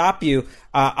can stop you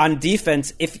on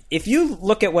defense. If you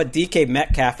look at what DK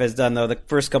Metcalf has done, though, the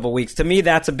first couple weeks, to me,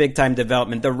 that's a big-time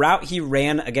development. The route he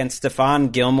ran against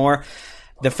Stephon Gilmore,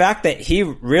 the fact that he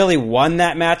really won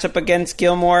that matchup against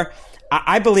Gilmore,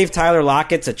 I believe Tyler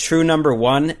Lockett's a true number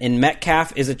one, and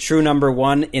Metcalf is a true number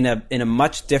one in a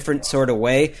much different sort of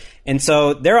way. And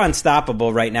so they're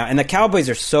unstoppable right now. And the Cowboys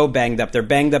are so banged up. They're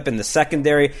banged up in the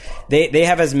secondary. They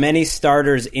have as many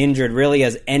starters injured really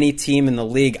as any team in the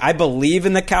league. I believe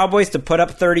in the Cowboys to put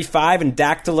up 35 and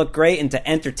Dak to look great and to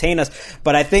entertain us.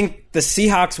 But I think the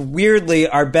Seahawks weirdly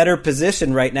are better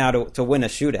positioned right now to win a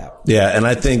shootout. Yeah, and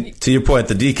I think to your point,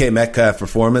 the DK Metcalf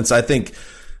performance, I think,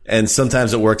 and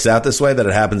sometimes it works out this way that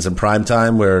it happens in prime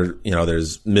time where,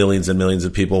 there's millions and millions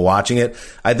of people watching it.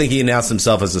 I think he announced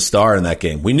himself as a star in that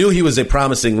game. We knew he was a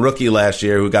promising rookie last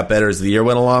year who got better as the year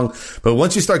went along. But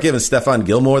once you start giving Stephon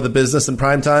Gilmore the business in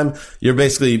prime time, you're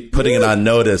basically putting it on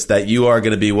notice that you are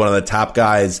going to be one of the top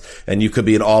guys and you could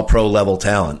be an all-pro level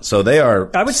talent. So they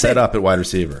are set up at wide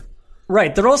receiver.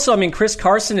 Right. They're also, Chris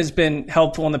Carson has been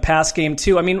helpful in the pass game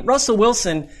too. Russell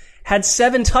Wilson had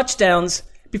 7 touchdowns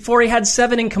before he had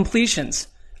 7 incompletions.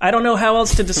 I don't know how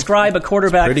else to describe a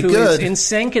quarterback who is in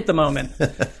sync at the moment.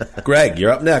 Greg,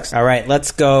 you're up next. All right,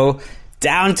 let's go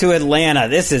down to Atlanta.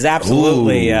 This is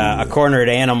absolutely a cornered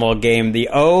animal game. The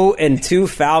 0-2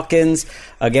 Falcons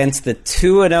against the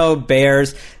 2-0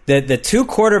 Bears. The two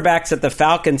quarterbacks that the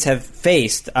Falcons have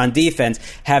faced on defense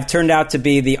have turned out to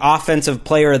be the offensive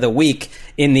player of the week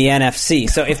in the NFC.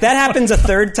 So if that happens a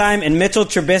third time and Mitchell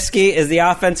Trubisky is the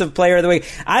offensive player of the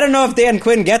week, I don't know if Dan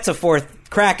Quinn gets a fourth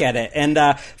crack at it. And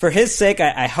for his sake,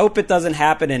 I hope it doesn't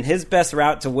happen. And his best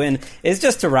route to win is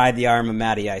just to ride the arm of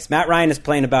Matty Ice. Matt Ryan is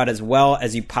playing about as well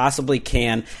as you possibly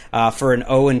can for an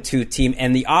 0-2 team.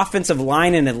 And the offensive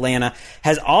line in Atlanta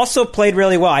has also played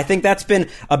really well. I think that's been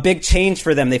a big change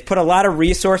for them. They've put a lot of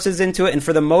resources into it, and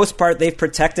for the most part, they've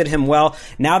protected him well.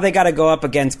 Now they got to go up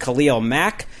against Khalil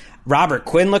Mack. Robert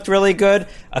Quinn looked really good.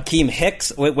 Akeem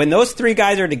Hicks. When those three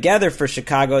guys are together for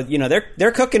Chicago,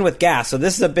 they're cooking with gas. So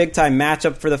this is a big time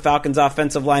matchup for the Falcons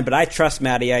offensive line. But I trust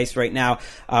Matty Ice right now,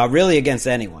 really against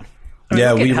anyone.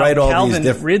 Yeah, we write all Calvin these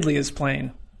different. Ridley is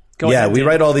playing. We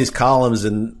write all these columns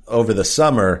over the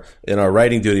summer in our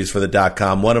writing duties for the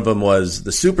 .com. One of them was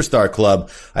the Superstar Club.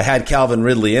 I had Calvin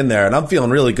Ridley in there, and I'm feeling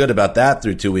really good about that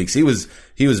through 2 weeks. He was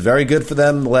very good for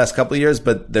them the last couple of years,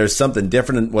 but there's something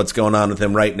different in what's going on with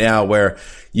him right now where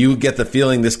you get the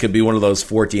feeling this could be one of those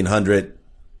 1,400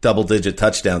 double-digit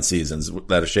touchdown seasons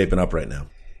that are shaping up right now.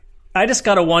 I just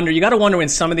got to wonder, you got to wonder in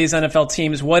some of these NFL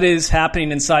teams what is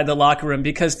happening inside the locker room,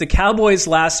 because the Cowboys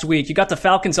last week, you got the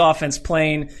Falcons offense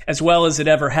playing as well as it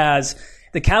ever has.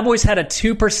 The Cowboys had a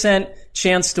 2%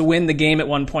 chance to win the game at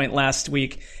one point last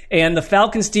week, and the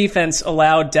Falcons defense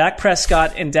allowed Dak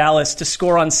Prescott and Dallas to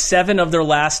score on 7 of their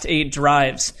last 8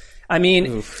 drives. I'm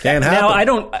not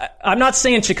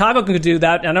saying Chicago can do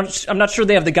that, and I'm not sure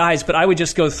they have the guys, but I would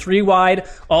just go 3 wide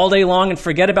all day long and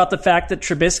forget about the fact that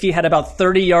Trubisky had about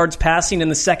 30 yards passing in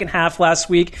the second half last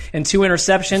week and 2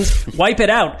 interceptions. Wipe it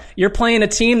out. You're playing a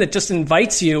team that just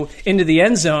invites you into the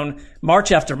end zone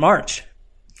March after March.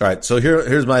 All right, so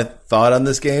here's my thought on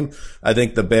this game. I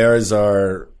think the Bears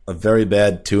are a very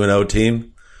bad 2-0 team.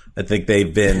 I think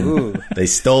they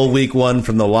stole week 1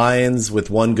 from the Lions with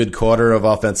 1 good quarter of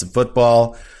offensive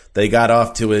football. They got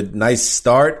off to a nice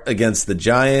start against the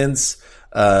Giants,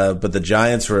 but the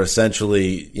Giants were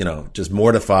essentially, just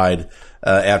mortified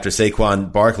after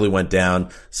Saquon Barkley went down.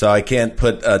 So I can't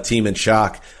put a team in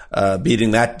shock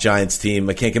beating that Giants team.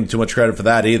 I can't give them too much credit for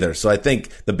that either. So I think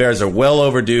the Bears are well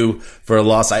overdue for a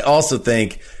loss. I also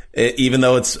think, even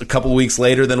though it's a couple weeks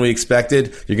later than we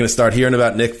expected, you're going to start hearing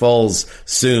about Nick Foles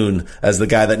soon as the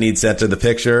guy that needs to enter the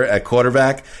picture at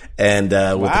quarterback. And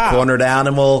with the cornered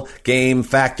animal game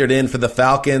factored in for the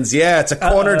Falcons. Yeah, it's a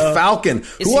cornered Falcon.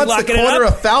 Who wants to corner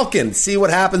a Falcon? See what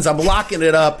happens. I'm locking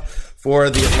it up for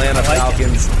the Atlanta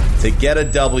Falcons to get a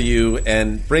W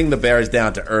and bring the Bears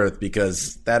down to earth,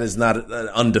 because that is not an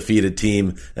undefeated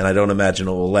team, and I don't imagine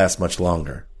it will last much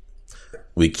longer.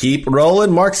 We keep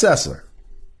rolling. Mark Sessler.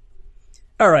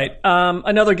 All right.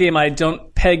 Another game I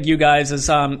don't peg you guys as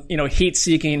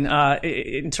heat-seeking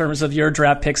in terms of your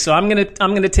draft picks. So I'm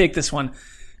gonna take this one.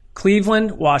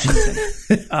 Cleveland, Washington.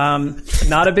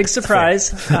 Not a big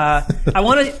surprise.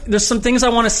 There's some things I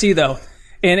want to see though,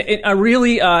 and I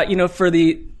really for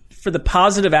the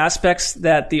positive aspects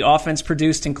that the offense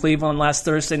produced in Cleveland last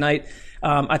Thursday night.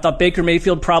 I thought Baker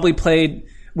Mayfield probably played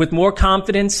with more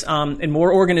confidence and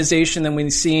more organization than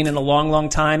we've seen in a long, long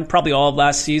time, probably all of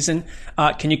last season.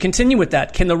 Can you continue with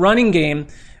that? Can the running game,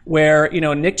 where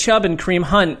Nick Chubb and Kareem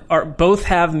Hunt both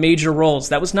have major roles?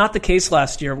 That was not the case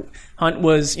last year. Hunt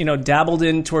was dabbled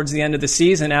in towards the end of the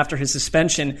season after his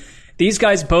suspension. These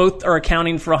guys both are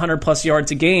accounting for 100-plus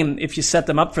yards a game if you set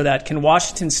them up for that. Can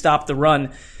Washington stop the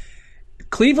run?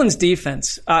 Cleveland's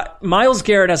defense, Myles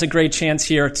Garrett has a great chance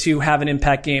here to have an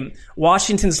impact game.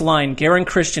 Washington's line, Garen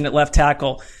Christian at left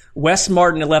tackle, Wes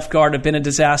Martin at left guard have been a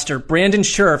disaster. Brandon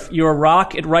Scherf, your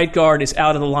rock at right guard, is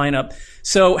out of the lineup.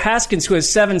 So Haskins, who has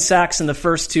 7 sacks in the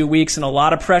first 2 weeks and a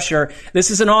lot of pressure,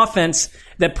 this is an offense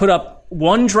that put up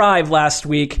one drive last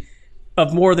week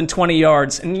of more than 20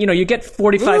 yards. And, you get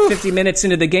 45, 50 minutes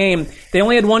into the game. They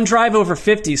only had one drive over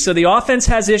 50. So the offense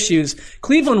has issues.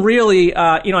 Cleveland really,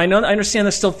 I understand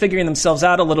they're still figuring themselves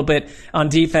out a little bit on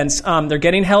defense. They're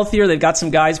getting healthier. They've got some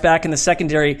guys back in the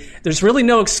secondary. There's really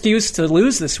no excuse to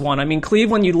lose this one. I mean,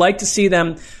 Cleveland, you'd like to see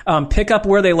them pick up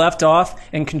where they left off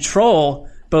and control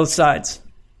both sides.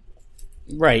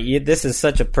 Right. This is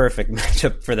such a perfect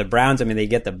matchup for the Browns. I mean, they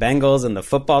get the Bengals and the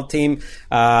football team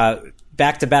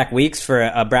back-to-back weeks for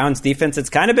a Browns defense. It's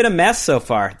kind of been a mess so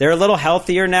far. They're a little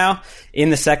healthier now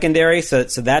in the secondary, so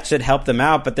that should help them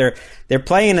out. But they're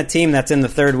playing a team that's in the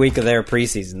third week of their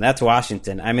preseason. That's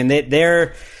Washington. I mean,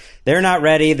 they're not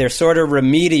ready. They're sort of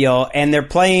remedial, and they're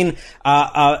playing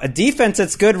a defense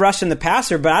that's good rushing the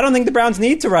passer, but I don't think the Browns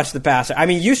need to rush the passer. I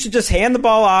mean, you should just hand the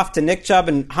ball off to Nick Chubb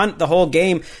and Hunt the whole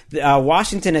game.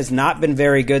 Washington has not been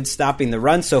very good stopping the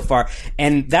run so far,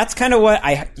 and that's kind of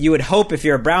what you would hope if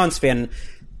you're a Browns fan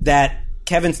that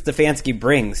Kevin Stefanski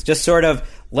brings. Just sort of,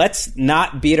 let's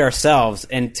not beat ourselves.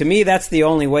 And to me, that's the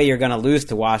only way you're going to lose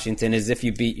to Washington is if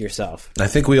you beat yourself. I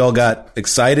think we all got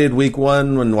excited week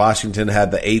 1 when Washington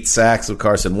had the 8 sacks of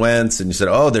Carson Wentz, and you said,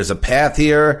 oh, there's a path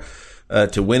here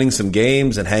to winning some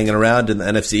games and hanging around in the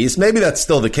NFC East. Maybe that's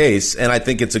still the case, and I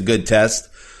think it's a good test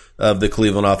of the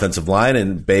Cleveland offensive line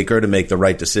and Baker to make the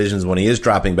right decisions when he is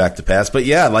dropping back to pass. But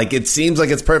yeah, it seems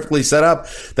like it's perfectly set up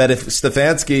that if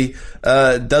Stefanski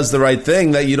does the right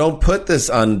thing, that you don't put this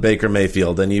on Baker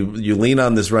Mayfield and you lean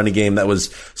on this running game that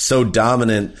was so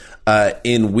dominant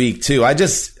in week 2.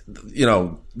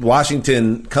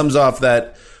 Washington comes off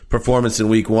that performance in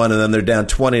week 1 and then they're down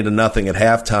 20-0 at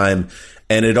halftime,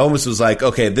 and it almost was like,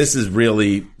 okay, this is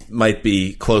really might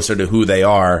be closer to who they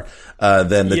are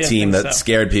than the team that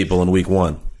scared people in week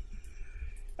 1.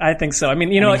 I think so. I mean,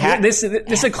 this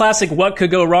is a classic what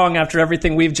could go wrong after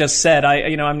everything we've just said.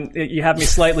 You have me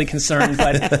slightly concerned,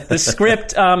 but the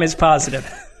script is positive.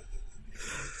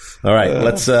 All right,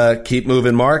 let's keep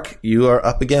moving. Mark, you are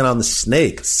up again on the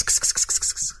snake.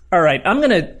 All right, I'm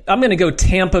gonna go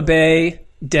Tampa Bay,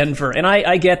 Denver, and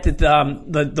I get that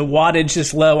the wattage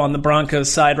is low on the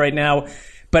Broncos side right now,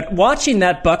 but watching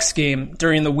that Bucs game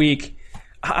during the week,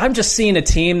 I'm just seeing a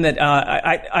team that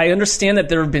I understand that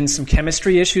there have been some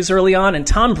chemistry issues early on, and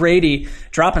Tom Brady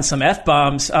dropping some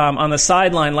F-bombs on the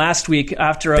sideline last week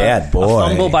after a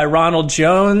fumble by Ronald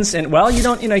Jones. And,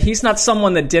 he's not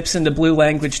someone that dips into blue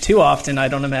language too often, I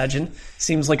don't imagine.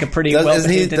 Seems like a pretty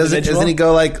well-behaved individual. Doesn't he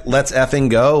go like, let's effing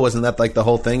go? Wasn't that like the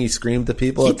whole thing he screamed to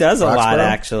people? He does a lot,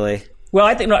 actually. Well,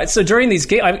 I think so. During these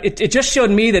games, it just showed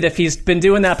me that if he's been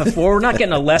doing that before, we're not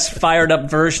getting a less fired up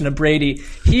version of Brady.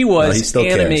 He was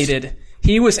animated. Cares.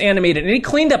 He was animated, and he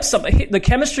cleaned up some. The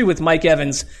chemistry with Mike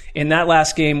Evans in that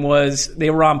last game they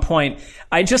were on point.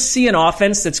 I just see an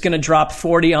offense that's going to drop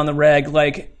 40 on the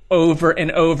reg over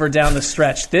and over down the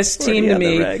stretch. This team to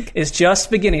me is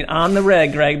just beginning on the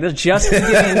reg, Greg. They're just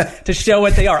beginning to show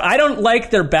what they are. I don't like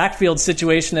their backfield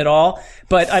situation at all,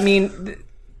 but I mean,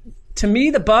 to me,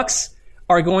 the Bucs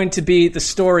are going to be the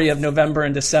story of November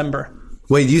and December.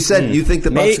 Wait, you said you think the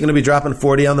Bucs are going to be dropping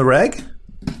 40 on the reg?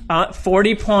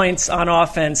 40 points on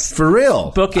offense. For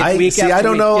real? Book it week after week. I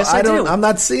don't know. Yes, I'm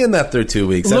not seeing that through 2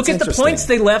 weeks. Look at the points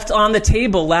they left on the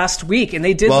table last week, and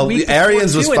they did the week before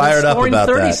Arians was fired up about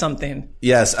 30 that. Something.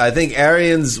 Yes, I think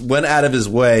Arians went out of his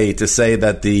way to say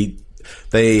that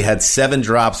they had 7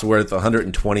 drops worth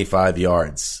 125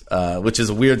 yards, which is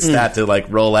a weird stat to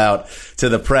roll out to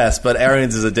the press. But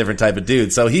Arians is a different type of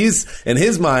dude. So he's, in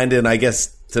his mind, and I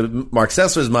guess to Mark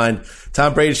Sessler's mind,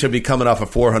 Tom Brady should be coming off a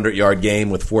 400-yard game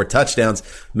with 4 touchdowns.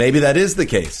 Maybe that is the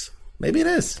case. Maybe it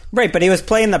is. Right, but he was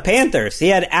playing the Panthers. He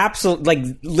had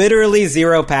literally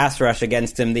 0 pass rush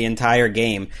against him the entire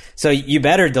game. So you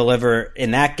better deliver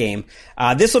in that game.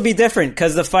 This will be different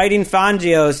because the Fighting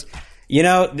Fangios,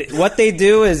 what they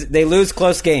do is they lose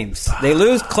close games. They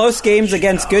lose close games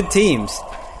against good teams.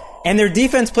 And their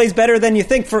defense plays better than you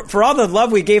think. For all the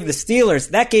love we gave the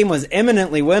Steelers, that game was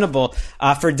eminently winnable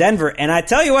for Denver. And I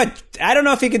tell you what, I don't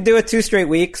know if he could do it 2 straight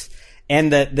weeks.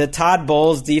 And the Todd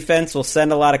Bowles defense will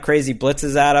send a lot of crazy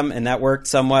blitzes at him, and that worked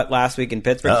somewhat last week in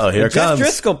Pittsburgh. Here it comes. Jeff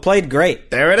Driscoll played great.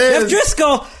 There it is. Jeff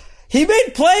Driscoll, he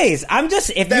made plays.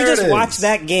 If you watch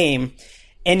that game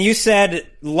and you said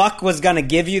Luck was going to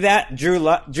give you that, Drew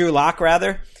Lock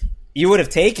rather, you would have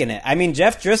taken it. I mean,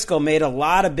 Jeff Driscoll made a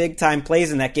lot of big-time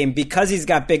plays in that game because he's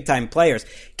got big-time players.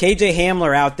 KJ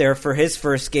Hamler out there for his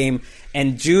first game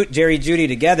and Jerry Jeudy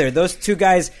together. Those two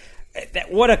guys,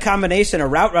 what a combination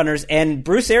of route runners. And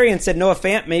Bruce Arians said Noah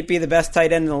Fant may be the best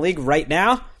tight end in the league right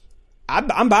now.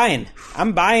 I'm buying.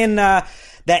 I'm buying that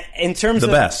in terms of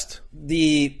the best.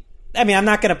 I'm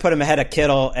not going to put him ahead of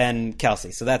Kittle and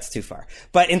Kelsey, so that's too far.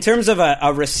 But in terms of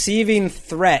a receiving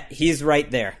threat, he's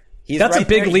right there. That's right a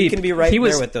big there. leap. He can be right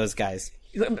there with those guys.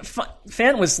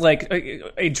 Fant was like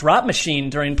a drop machine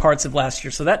during parts of last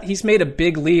year, so that he's made a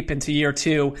big leap into year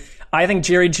 2. I think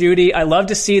Jerry Jeudy, I love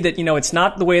to see that, it's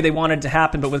not the way they wanted to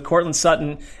happen, but with Cortland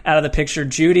Sutton out of the picture,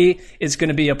 Jeudy is going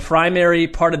to be a primary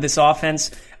part of this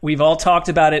offense. We've all talked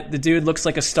about it. The dude looks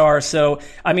like a star. So,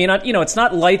 it's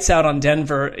not lights out on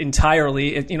Denver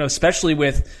entirely, especially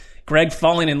with Greg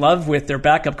falling in love with their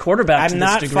backup quarterback. I'm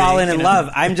not falling in love.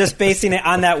 I'm just basing it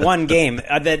on that one game.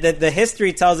 The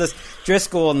history tells us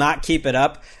Driscoll will not keep it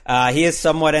up. He is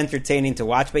somewhat entertaining to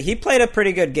watch, but he played a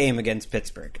pretty good game against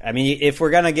Pittsburgh. I mean, if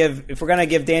we're gonna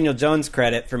give Daniel Jones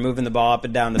credit for moving the ball up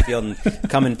and down the field and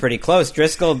coming pretty close,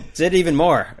 Driscoll did even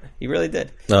more. He really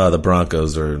did. The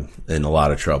Broncos are in a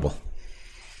lot of trouble.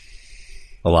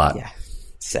 A lot. Yeah,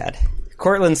 sad.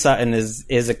 Cortland Sutton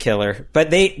is a killer, but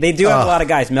they do have a lot of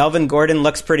guys. Melvin Gordon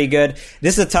looks pretty good.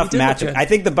 This is a tough matchup. I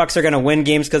think the Bucs are going to win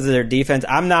games because of their defense.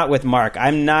 I'm not with Mark.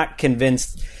 I'm not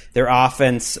convinced their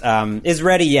offense is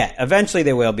ready yet. Eventually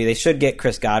they will be. They should get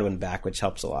Chris Godwin back, which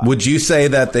helps a lot. Would you say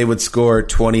that they would score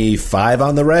 25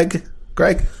 on the reg,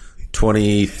 Greg?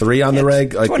 23 on the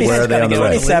reg? Like, where are they on the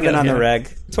reg? 27 on the reg.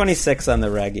 26 on the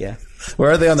reg, yeah.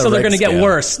 Where are they on the reg? So they're going to get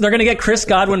worse. They're going to get Chris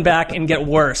Godwin back and get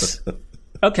worse.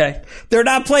 Okay. They're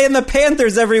not playing the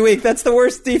Panthers every week. That's the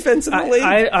worst defense in the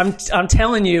league. I'm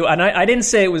telling you, and I didn't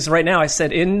say it was right now. I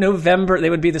said in November.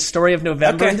 They would be the story of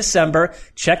November and December.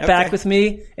 Check back with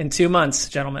me in 2 months,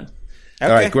 gentlemen.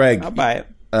 Okay. All right, Greg. I'll buy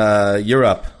it. You're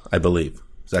up, I believe.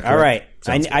 Is that correct?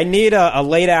 All right. I need a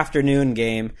late afternoon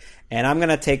game, and I'm going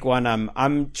to take one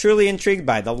I'm truly intrigued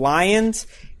by. The Lions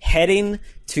heading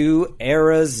to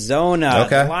Arizona.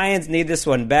 Okay. The Lions need this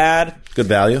one bad. Good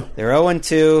value. They're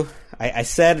 0-2. I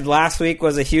said last week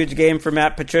was a huge game for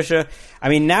Matt Patricia. I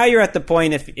mean, now you're at the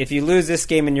point, if you lose this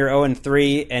game and you're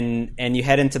 0-3 and you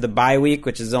head into the bye week,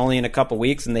 which is only in a couple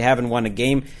weeks, and they haven't won a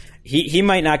game, he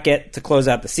might not get to close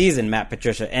out the season, Matt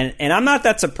Patricia. And I'm not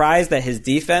that surprised that his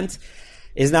defense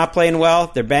is not playing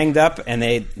well. They're banged up, and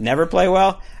they never play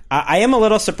well. I am a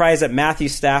little surprised that Matthew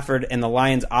Stafford and the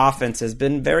Lions' offense has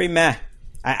been very meh.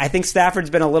 I think Stafford's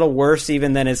been a little worse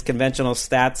even than his conventional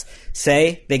stats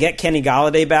say. They get Kenny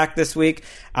Golladay back this week.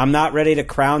 I'm not ready to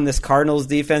crown this Cardinals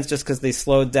defense just because they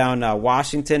slowed down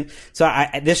Washington. So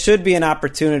this should be an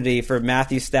opportunity for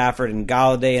Matthew Stafford and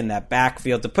Golladay in that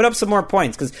backfield to put up some more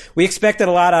points because we expected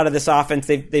a lot out of this offense.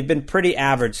 They've been pretty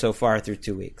average so far through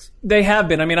 2 weeks. They have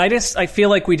been. I mean, I feel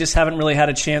like we just haven't really had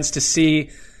a chance to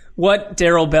see what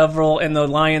Darrell Bevell and the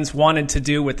Lions wanted to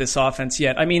do with this offense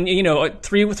yet. I mean,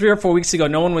 3 or 4 weeks ago,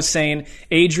 no one was saying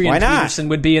Adrian Peterson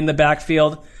would be in the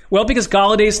backfield. Well, because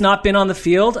Galladay's not been on the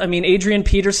field. I mean, Adrian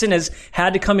Peterson has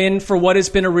had to come in for what has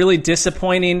been a really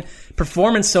disappointing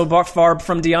performance so far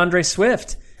from DeAndre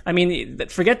Swift. I mean,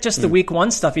 forget just the week 1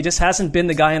 stuff. He just hasn't been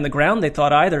the guy on the ground they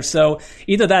thought either. So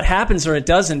either that happens or it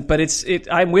doesn't. But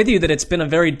I'm with you that it's been a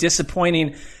very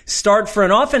disappointing start for an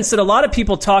offense that a lot of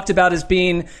people talked about as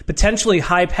being potentially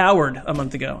high-powered a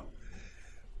month ago.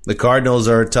 The Cardinals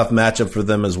are a tough matchup for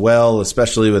them as well,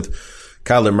 especially with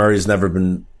Kyler Murray's never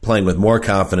been playing with more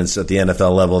confidence at the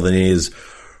NFL level than he is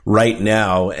right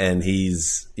now. And he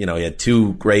had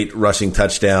 2 great rushing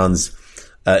touchdowns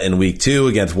in week 2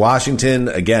 against Washington.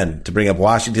 Again, to bring up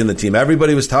Washington, the team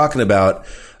everybody was talking about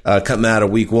coming out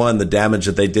of week 1, the damage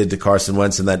that they did to Carson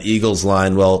Wentz and that Eagles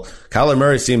line. Well, Kyler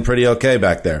Murray seemed pretty okay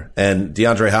back there. And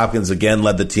DeAndre Hopkins again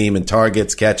led the team in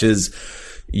targets, catches,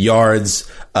 yards.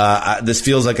 This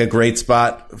feels like a great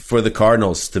spot for the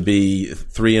Cardinals to be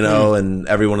 3-0 and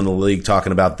everyone in the league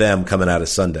talking about them coming out of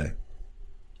Sunday.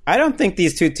 I don't think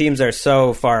these two teams are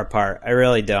so far apart. I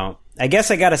really don't. I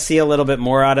guess I got to see a little bit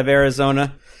more out of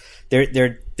Arizona.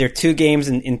 They're 2 games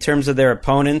in terms of their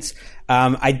opponents.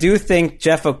 I do think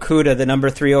Jeff Okudah, the number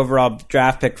 3 overall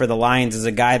draft pick for the Lions, is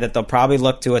a guy that they'll probably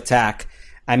look to attack.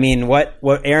 I mean, what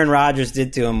Aaron Rodgers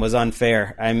did to him was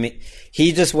unfair. I mean,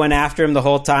 he just went after him the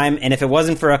whole time, and if it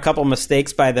wasn't for a couple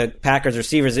mistakes by the Packers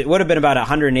receivers, it would have been about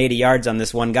 180 yards on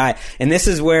this one guy. And this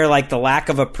is where, like, the lack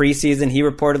of a preseason, he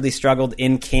reportedly struggled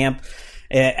in camp.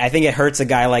 I think it hurts a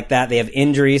guy like that. They have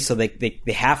injuries, so they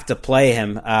have to play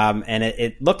him. And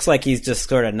it looks like he's just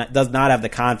sort of does not have the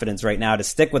confidence right now to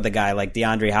stick with a guy like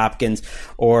DeAndre Hopkins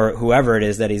or whoever it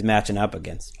is that he's matching up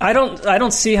against. I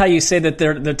don't see how you say that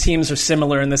the teams are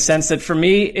similar in the sense that for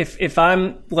me, if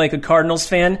I'm like a Cardinals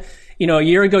fan, a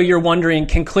year ago you're wondering,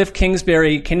 can Cliff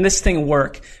Kingsbury, can this thing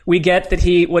work? We get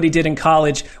that what he did in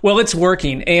college. Well, it's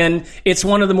working. And it's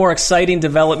one of the more exciting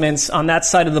developments on that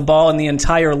side of the ball in the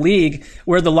entire league,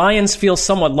 where the Lions feel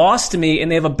somewhat lost to me, and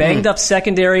they have a banged up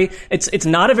secondary. It's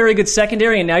not a very good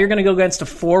secondary, and now you're going to go against a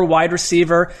 4 wide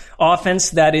receiver offense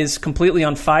that is completely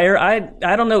on fire. I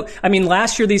don't know. I mean,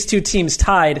 last year these two teams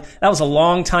tied. That was a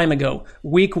long time ago.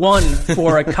 Week 1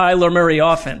 for a Kyler Murray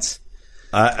offense.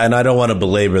 And I don't want to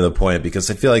belabor the point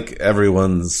because I feel like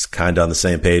everyone's kind of on the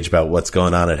same page about what's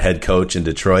going on at head coach in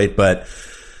Detroit, but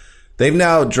they've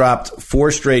now dropped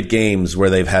 4 straight games where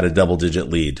they've had a double-digit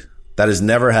lead. That has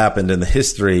never happened in the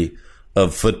history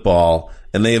of football,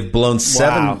 and they have blown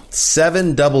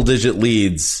seven double-digit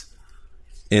leads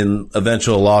in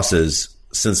eventual losses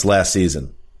since last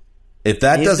season. If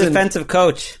that He's a defensive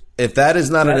coach. If that is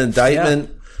not an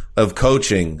indictment of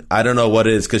coaching, I don't know what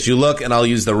it is, because you look, and I'll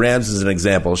use the Rams as an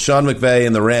example. Sean McVay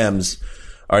and the Rams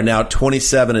are now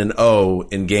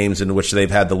 27-0 in games in which they've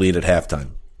had the lead at halftime.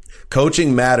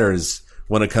 Coaching matters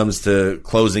when it comes to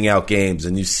closing out games,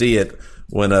 and you see it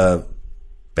when a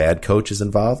bad coach is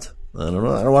involved. I don't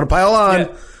know. I don't want to pile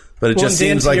on, but it just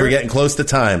seems like we're getting close to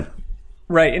time.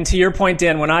 Right, and to your point,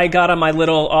 Dan, when I got on my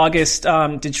little August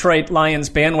Detroit Lions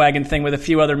bandwagon thing with a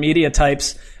few other media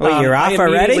types... Wait, you're off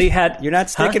already? You're not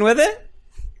sticking with it?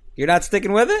 You're not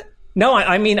sticking with it? No,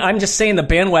 I mean, I'm just saying the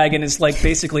bandwagon is like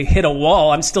basically hit a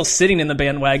wall. I'm still sitting in the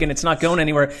bandwagon. It's not going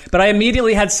anywhere. But I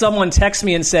immediately had someone text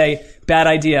me and say, bad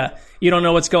idea. You don't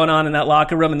know what's going on in that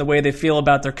locker room and the way they feel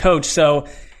about their coach. So...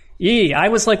 I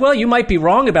was like, well, you might be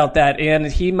wrong about that, and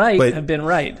he might have been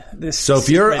right. So if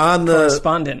you're on the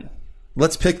correspondent...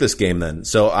 Let's pick this game then.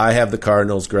 So I have the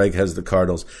Cardinals. Greg has the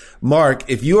Cardinals. Mark,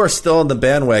 if you are still on the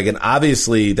bandwagon,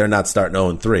 obviously they're not starting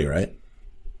 0-3, right?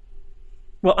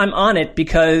 Well, I'm on it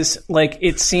because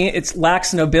it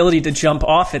lacks an ability to jump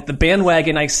off it. The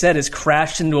bandwagon, I said, has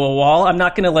crashed into a wall. I'm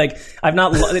not going to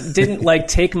it didn't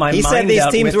take my mind out. He said these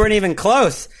teams weren't even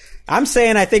close. I'm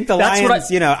saying I think the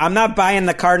Lions, I'm not buying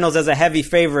the Cardinals as a heavy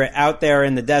favorite out there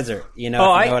in the desert. You know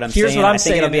what I'm saying? I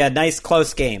think it'll be a nice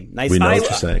close game. We know what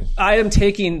you're saying. I am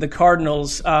taking the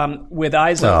Cardinals with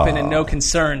eyes open and no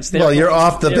concerns. You're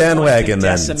off the bandwagon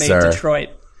then, sir. Detroit.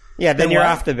 Yeah, then you're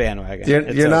off the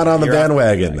bandwagon. You're not on the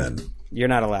bandwagon then. You're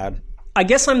not allowed. I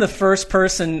guess I'm the first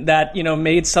person that,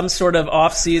 made some sort of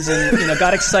off-season,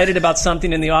 got excited about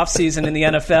something in the off-season in the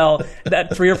NFL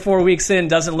that 3 or 4 weeks in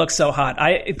doesn't look so hot.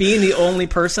 Being the only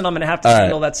person, I'm going to have to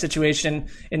handle that situation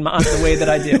in the way that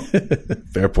I do.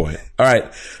 Fair point. All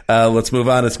right, let's move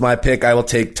on. It's my pick. I will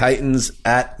take Titans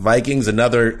at Vikings,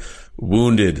 another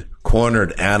wounded,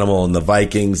 cornered animal in the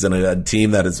Vikings, and a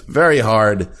team that is very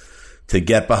hard to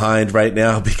get behind right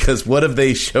now, because what have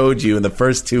they showed you in the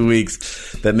first 2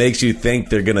 weeks that makes you think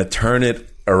they're going to turn it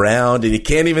around? And you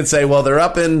can't even say, well, they're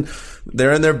in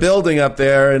their building up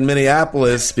there in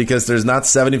Minneapolis because there's not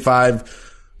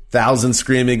 75,000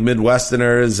 screaming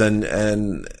Midwesterners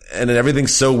and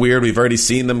everything's so weird. We've already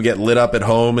seen them get lit up at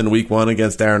home in week 1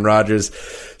 against Aaron Rodgers.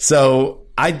 So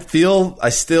I still,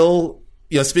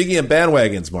 speaking of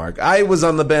bandwagons, Mark, I was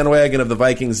on the bandwagon of the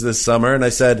Vikings this summer, and I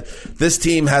said this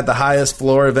team had the highest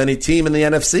floor of any team in the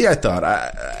NFC, I thought.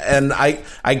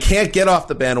 I can't get off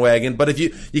the bandwagon, but if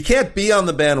you can't be on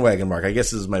the bandwagon, Mark, I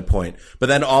guess this is my point, but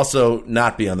then also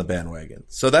not be on the bandwagon.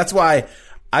 So that's why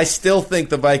I still think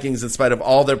the Vikings, in spite of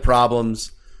all their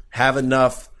problems, have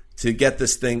enough to get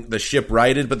the ship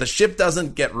righted, but the ship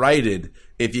doesn't get righted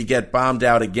if you get bombed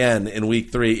out again in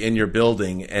week 3 in your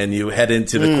building and you head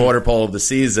into the quarter pole of the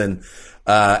season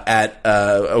at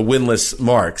a winless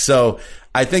mark. So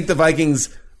I think the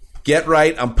Vikings get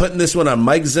right. I'm putting this one on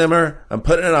Mike Zimmer. I'm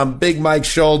putting it on Big Mike's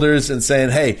shoulders and saying,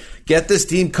 hey, get this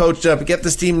team coached up, get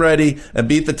this team ready, and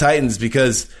beat the Titans,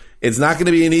 because it's not going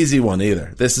to be an easy one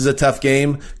either. This is a tough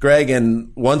game, Greg,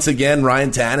 and once again,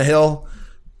 Ryan Tannehill,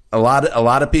 a lot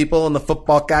of people in the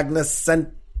football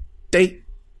cognoscente.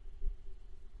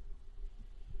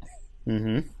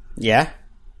 Mm-hmm. Yeah.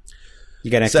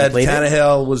 You gonna said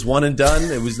Tannehill was one and done.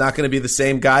 It was not going to be the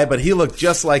same guy, but he looked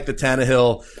just like the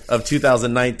Tannehill of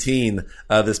 2019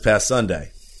 this past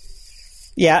Sunday.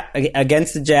 Yeah,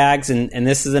 against the Jags, and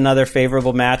this is another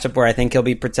favorable matchup where I think he'll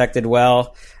be protected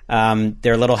well.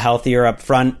 They're a little healthier up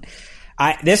front.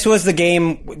 This was the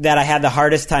game that I had the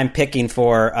hardest time picking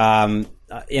for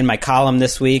in my column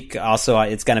this week. Also,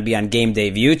 it's going to be on Game Day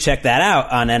View. Check that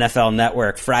out on NFL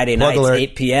Network Friday nights,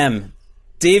 8 p.m.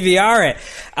 DVR it.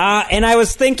 And I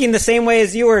was thinking the same way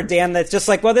as you were, Dan, that's just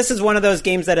like, well, this is one of those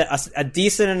games that a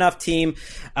decent enough team,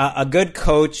 a good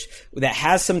coach that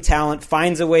has some talent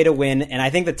finds a way to win. And I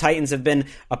think the Titans have been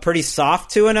a pretty soft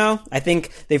 2-0. I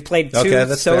think they've played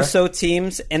two so-so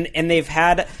teams, and they've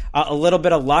had a little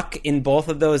bit of luck in both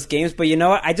of those games. But you know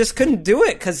what? I just couldn't do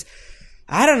it because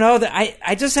I don't know, that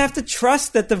I just have to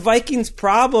trust that the Vikings'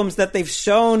 problems that they've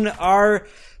shown are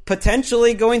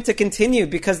potentially going to continue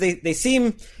because they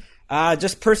seem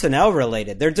just personnel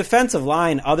related. Their defensive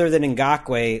line, other than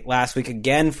Ngakoue last week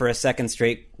again for a second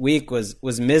straight week,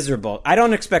 was miserable. I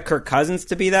don't expect Kirk Cousins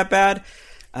to be that bad,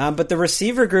 but the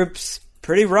receiver group's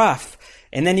pretty rough.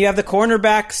 And then you have the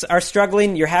cornerbacks are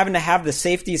struggling. You're having to have the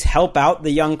safeties help out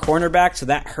the young cornerbacks, so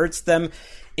that hurts them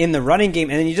in the running game.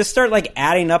 And then you just start like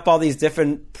adding up all these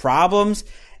different problems.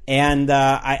 And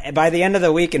by the end of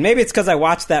the week, and maybe it's because I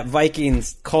watched that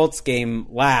Vikings-Colts game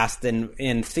last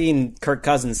and seeing Kirk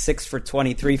Cousins 6 for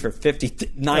 23 for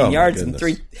 59 yards and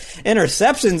 3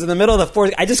 interceptions in the middle of the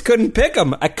fourth. I just couldn't pick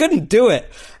them. I couldn't do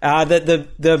it.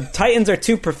 The Titans are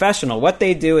too professional. What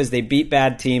they do is they beat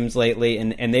bad teams lately,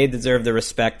 and they deserve the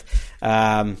respect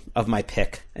of my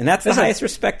pick. And that's the highest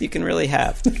respect you can really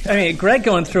have. I mean, Greg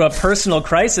going through a personal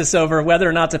crisis over whether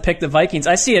or not to pick the Vikings.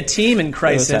 I see a team in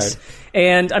crisis.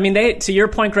 And, I mean, to your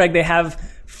point, Greg, they have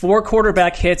 4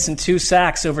 quarterback hits and 2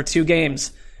 sacks over 2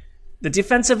 games. The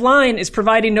defensive line is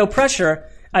providing no pressure.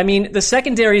 I mean, the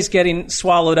secondary is getting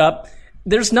swallowed up.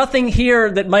 There's nothing here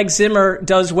that Mike Zimmer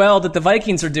does well that the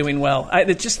Vikings are doing well.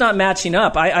 It's just not matching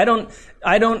up. I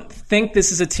don't think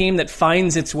this is a team that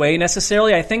finds its way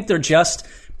necessarily. I think they're just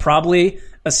probably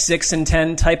a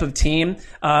 6-10 type of team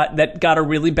that got a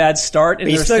really bad start. And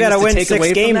but you still got to win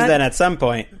 6 games then at some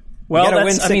point. Well, you got to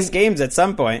win 6 games at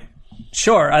some point.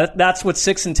 Sure, that's what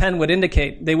 6-10 would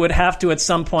indicate. They would have to at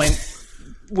some point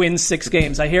win 6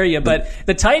 games. I hear you, but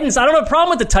the Titans, I don't have a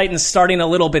problem with the Titans starting a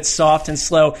little bit soft and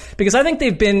slow because I think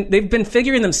they've been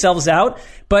figuring themselves out,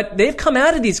 but they've come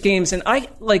out of these games, and I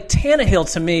like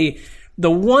Tannehill. To me,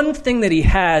 the one thing that he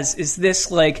has is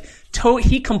this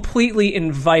he completely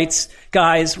invites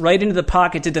guys right into the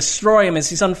pocket to destroy him as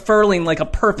he's unfurling like a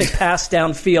perfect pass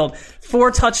downfield. 4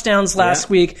 touchdowns last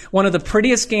week, one of the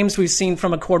prettiest games we've seen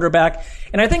from a quarterback.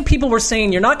 And I think people were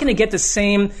saying you're not going to get the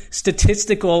same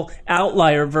statistical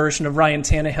outlier version of Ryan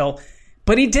Tannehill,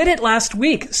 but he did it last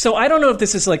week. So I don't know if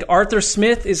this is like Arthur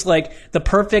Smith is like the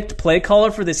perfect play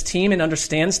caller for this team and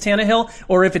understands Tannehill,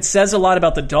 or if it says a lot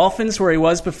about the Dolphins where he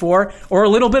was before, or a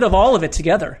little bit of all of it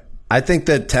together. I think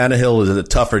that Tannehill is a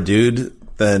tougher dude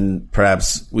than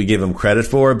perhaps we give him credit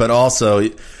for, but also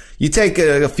you take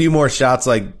a few more shots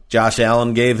like Josh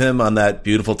Allen gave him on that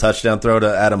beautiful touchdown throw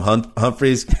to Adam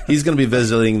Humphries. He's going to be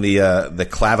visiting the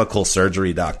clavicle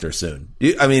surgery doctor soon.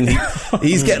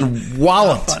 He's getting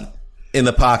walloped in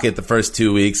the pocket the first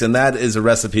 2 weeks, and that is a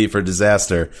recipe for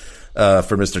disaster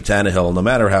for Mr. Tannehill, no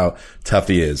matter how tough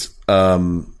he is.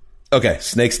 Okay,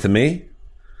 snakes to me.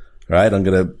 All right, I'm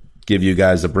going to give you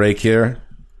guys a break here.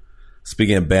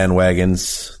 Speaking of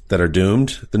bandwagons that are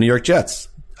doomed, the New York Jets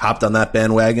hopped on that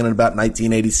bandwagon in about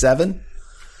 1987.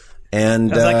 And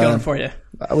how's that going for you?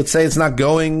 I would say it's not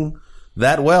going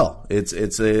that well. It's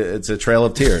a trail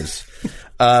of tears.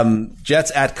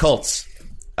 Jets at Colts.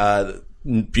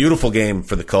 Beautiful game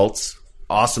for the Colts.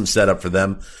 Awesome setup for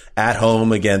them at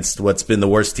home against what's been the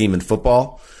worst team in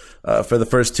football for the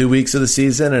first 2 weeks of the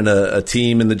season, and a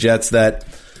team in the Jets that,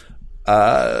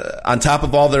 on top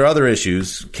of all their other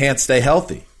issues, can't stay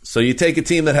healthy. So you take a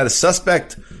team that had a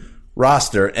suspect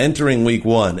roster entering week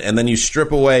 1, and then you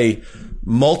strip away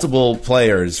multiple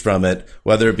players from it,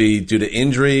 whether it be due to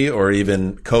injury or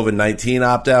even COVID-19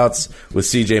 opt-outs with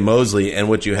C.J. Mosley, and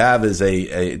what you have is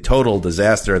a total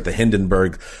disaster at the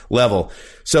Hindenburg level.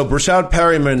 So Brashad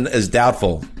Perriman is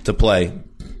doubtful to play.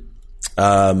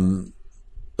 Brashad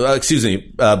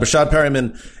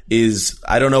Perriman is,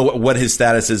 I don't know what his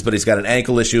status is, but he's got an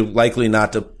ankle issue, likely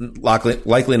not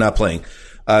playing.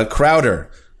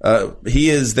 Crowder, he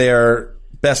is their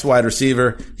best wide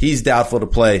receiver. He's doubtful to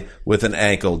play with an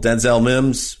ankle. Denzel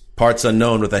Mims, parts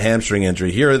unknown with a hamstring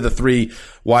injury. Here are the 3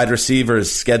 wide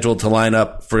receivers scheduled to line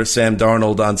up for Sam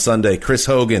Darnold on Sunday. Chris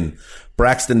Hogan,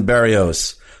 Braxton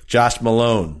Berrios, Josh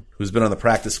Malone, who's been on the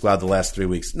practice squad the last 3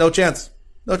 weeks. No chance.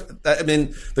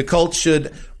 The Colts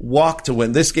should walk to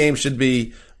win. This game should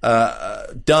be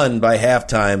done by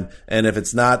halftime, and if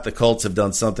it's not, the Colts have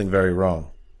done something very wrong.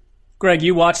 Greg,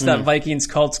 you watched that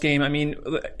Vikings-Colts game. I mean,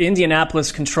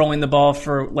 Indianapolis controlling the ball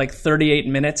for like 38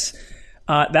 minutes.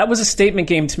 That was a statement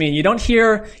game to me. You don't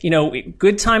hear,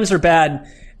 good times or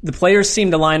bad, the players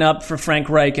seem to line up for Frank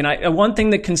Reich. And one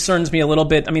thing that concerns me a little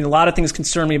bit, a lot of things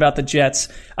concern me about the Jets.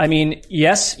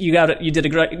 Yes, you did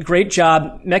a great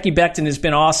job. Mekhi Becton has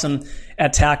been awesome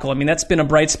at tackle. That's been a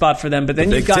bright spot for them. But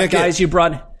then you've got ticket. Guys you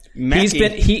brought. They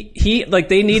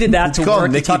needed that to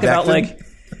work. To talk about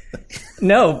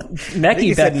no,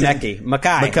 Mekhi Becton.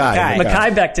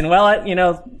 Mekhi Becton.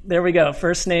 Well, there we go.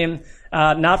 First name.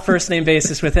 Not first name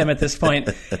basis with him at this point.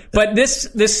 But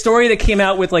this story that came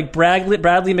out with Bradley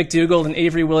McDougald and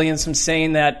Avery Williamson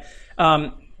saying that,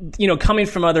 coming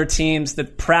from other teams,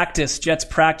 that Jets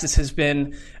practice has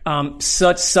been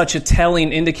such a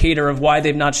telling indicator of why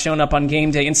they've not shown up on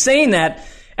game day. And saying that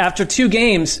after 2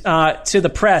 games to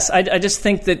the press, I just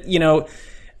think that,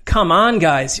 come on,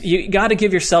 guys. You got to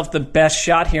give yourself the best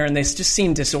shot here. And they just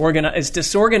seem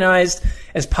disorganized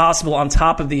as possible on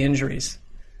top of the injuries.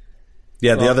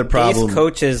 Yeah, the other problem... Gase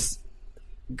coaches...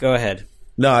 Go ahead.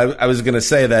 No, I was going to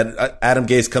say that Adam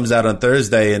Gase comes out on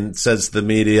Thursday and says to the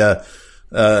media,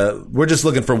 we're just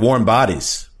looking for warm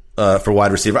bodies for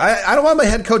wide receiver. I don't want my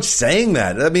head coach saying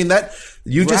that.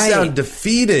 You just sound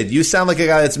defeated. You sound like a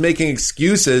guy that's making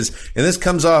excuses, and this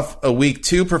comes off a week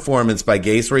 2 performance by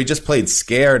Gase where he just played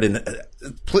scared, and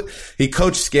he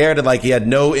coached scared and he had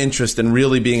no interest in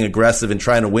really being aggressive and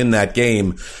trying to win that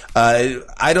game.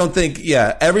 I don't think,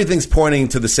 everything's pointing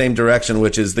to the same direction,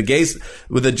 which is the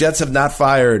Jets have not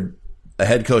fired a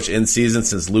head coach in season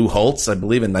since Lou Holtz, I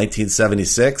believe in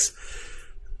 1976.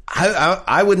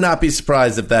 I would not be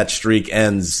surprised if that streak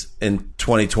ends in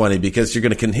 2020 because you're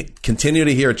going to continue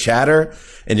to hear chatter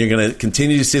and you're going to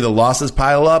continue to see the losses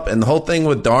pile up. And the whole thing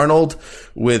with Darnold,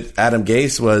 with Adam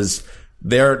Gase, was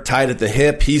they're tied at the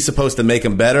hip. He's supposed to make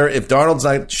him better. If Darnold's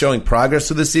not showing progress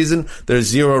through the season, there's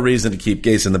zero reason to keep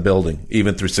Gase in the building,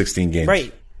 even through 16 games.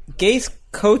 Right. Gase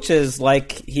coaches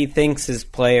like he thinks his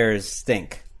players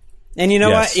stink. And you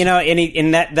know what?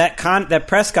 In that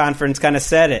press conference kind of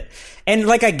said it. And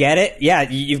I get it. Yeah,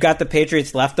 you've got the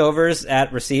Patriots leftovers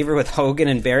at receiver with Hogan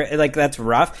and Barrett. That's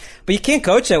rough. But you can't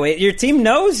coach that way. Your team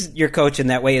knows you're coaching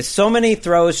that way. It's so many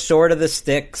throws short of the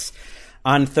sticks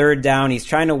on 3rd down. He's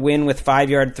trying to win with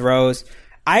 5-yard throws.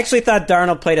 I actually thought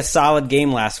Darnold played a solid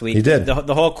game last week. He did.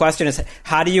 The whole question is,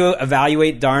 how do you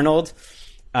evaluate Darnold?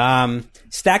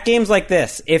 Stack games like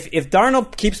this. If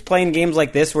Darnold keeps playing games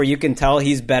like this where you can tell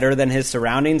he's better than his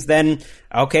surroundings, then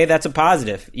okay, that's a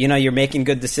positive. You're making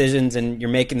good decisions and you're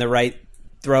making the right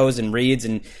throws and reads,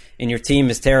 and your team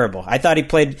is terrible. I thought he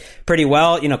played pretty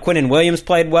well. Quinnen Williams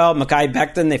played well. Mekhi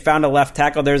Becton, they found a left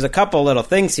tackle. There's a couple little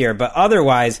things here, but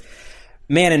otherwise,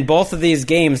 man, in both of these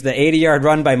games, the 80-yard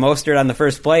run by Mostert on the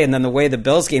first play and then the way the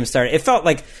Bills game started, it felt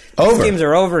like these games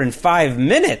are over in 5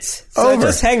 minutes. So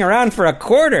just hang around for a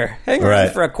quarter.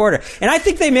 And I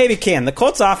think they maybe can. The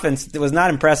Colts offense was not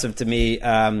impressive to me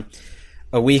a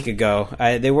week ago.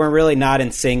 They were really not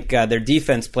in sync. Their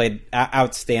defense played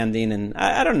outstanding, and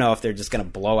I don't know if they're just going to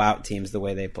blow out teams the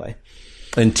way they play.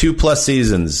 In 2+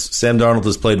 seasons, Sam Darnold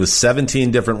has played with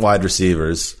 17 different wide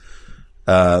receivers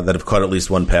that have caught at least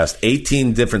one pass,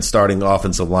 18 different starting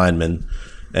offensive linemen,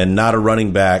 and not a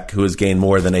running back who has gained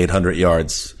more than 800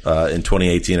 yards in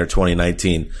 2018 or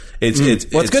 2019.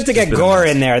 It's good to get Gore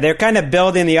in there. They're kind of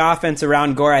building the offense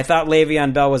around Gore. I thought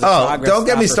Le'Veon Bell was a progress don't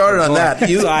get me started on that.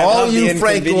 All you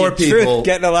Frank Gore people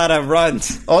getting a lot of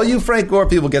runs. All you Frank Gore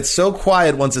people get so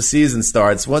quiet once the season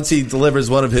starts. Once he delivers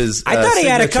one of his I thought he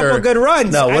had a couple good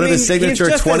runs. No, one of his signature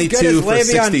 22 for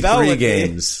 63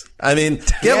 games.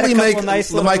 Get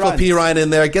Michael Pirine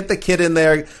in there. Get the kid in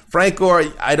there. Frank Gore,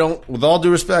 with all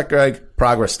due respect, Greg,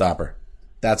 progress stopper.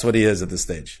 That's what he is at this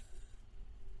stage.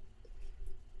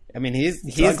 He's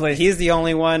the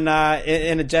only one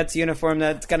in a Jets uniform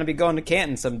that's going to be going to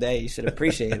Canton someday. You should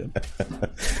appreciate him.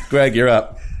 Greg, you're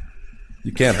up.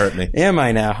 You can't hurt me. Am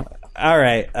I now? All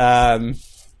right.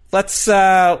 Let's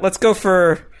go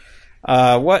for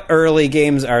what early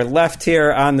games are left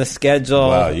here on the schedule.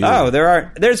 Wow,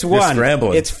 there's one.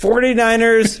 Scrambling. It's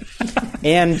 49ers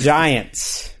and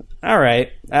Giants. All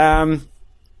right. I'm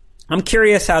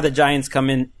curious how the Giants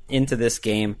come into this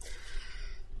game.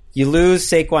 You lose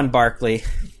Saquon Barkley,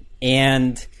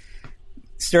 and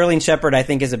Sterling Shepard, I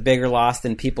think, is a bigger loss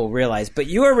than people realize. But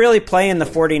you are really playing the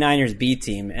 49ers B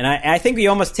team, and I think we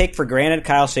almost take for granted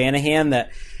Kyle Shanahan that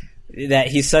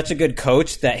he's such a good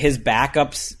coach that his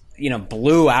backups,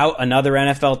 blew out another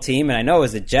NFL team. And I know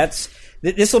as the Jets,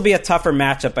 this will be a tougher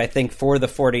matchup, I think, for the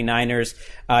 49ers.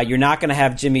 You're not going to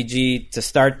have Jimmy G to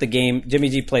start the game. Jimmy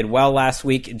G played well last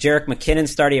week. Jerick McKinnon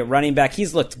starting at running back.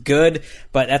 He's looked good,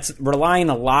 but that's relying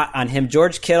a lot on him.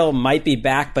 George Kittle might be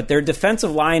back, but their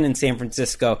defensive line in San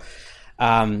Francisco,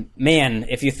 Man,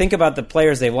 if you think about the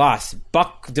players they've lost,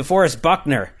 DeForest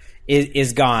Buckner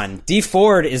is gone. Dee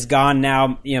Ford is gone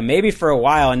now, maybe for a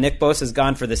while, and Nick Bosa is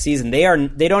gone for the season. They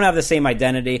don't have the same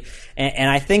identity, and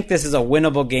I think this is a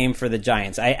winnable game for the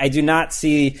Giants. I do not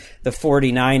see the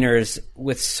 49ers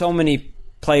with so many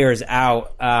players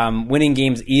out winning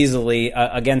games easily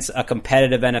against a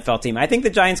competitive NFL team. I think the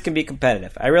Giants can be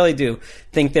competitive. I really do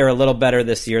think they're a little better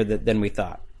this year than we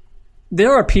thought.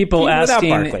 There are people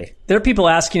asking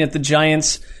if the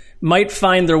Giants might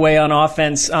find their way on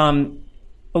offense.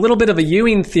 A little bit of a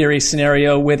Ewing theory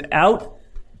scenario without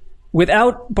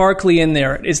Barkley in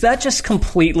there. Is that just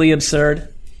completely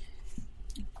absurd?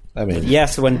 I mean,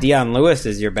 yes, when Dion Lewis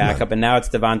is your backup, and now it's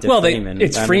Devonta Freeman.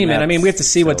 It's Freeman. We have to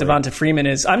see what Devonta Freeman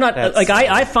is. I'm not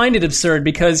I find it absurd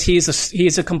because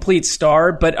he's a complete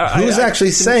star. But who's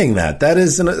actually saying that?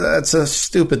 That's a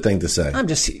stupid thing to say. I'm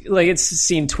just it's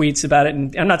seen tweets about it,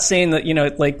 and I'm not saying that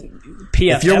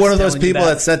PFF. If you're one of those people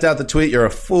that sent out the tweet, you're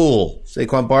a fool.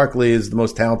 Saquon Barkley is the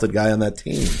most talented guy on that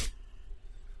team.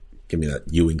 Give me that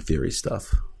Ewing theory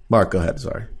stuff. Mark, go ahead.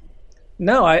 Sorry.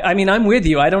 No, I'm with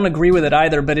you. I don't agree with it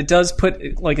either, but it does put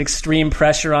extreme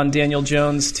pressure on Daniel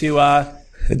Jones to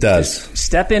it does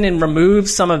step in and remove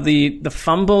some of the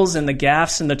fumbles and the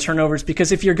gaffes and the turnovers,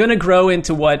 because if you're going to grow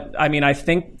into what I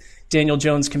think Daniel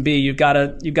Jones can be, you've got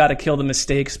to kill the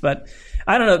mistakes. But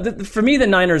I don't know. For me, the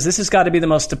Niners, this has got to be the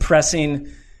most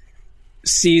depressing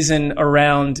season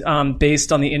around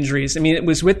based on the injuries. It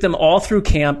was with them all through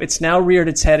camp. It's now reared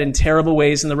its head in terrible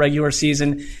ways in the regular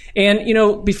season. And,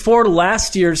 before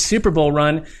last year's Super Bowl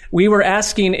run, we were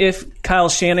asking if Kyle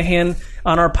Shanahan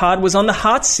on our pod was on the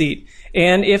hot seat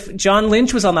and if John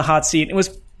Lynch was on the hot seat. It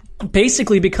was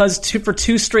basically because for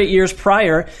 2 straight years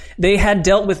prior, they had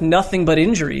dealt with nothing but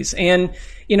injuries. And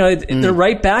they're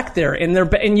right back there,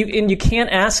 and you can't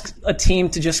ask a team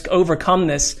to just overcome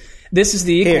this. This is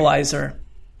the equalizer.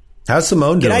 How's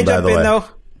Simone doing, by the way? Can I jump in, though?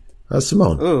 How's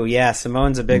Simone? Ooh, yeah,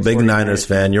 Simone's a big Niners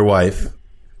fan. Your wife.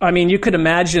 You could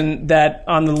imagine that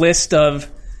on the list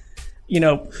of,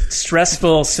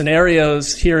 stressful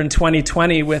scenarios here in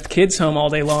 2020 with kids home all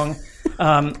day long.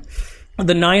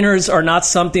 The Niners are not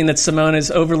something that Simone is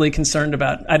overly concerned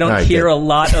about. I don't hear a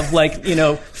lot of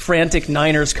frantic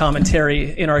Niners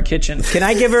commentary in our kitchen. Can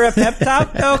I give her a pep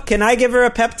talk, though? Can I give her a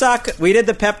pep talk? We did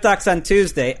the pep talks on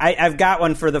Tuesday. I've got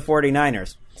one for the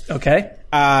 49ers. Okay.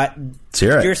 Let's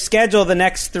hear it. Your schedule the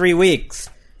next 3 weeks.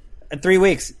 3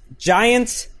 weeks.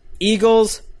 Giants,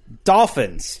 Eagles,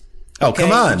 Dolphins. Oh,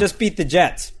 come on. You just beat the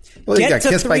Jets. Well, you got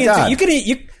kissed by God.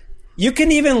 You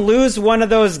can even lose one of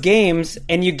those games,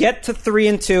 and you get to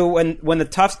 3-2 when the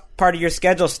tough part of your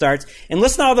schedule starts. And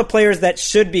listen to all the players that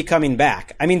should be coming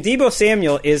back. Deebo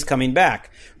Samuel is coming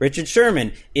back. Richard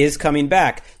Sherman is coming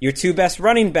back. Your 2 best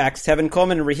running backs, Tevin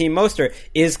Coleman and Raheem Mostert,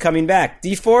 is coming back.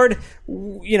 Dee Ford,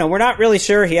 we're not really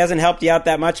sure. He hasn't helped you out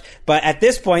that much. But at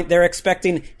this point, they're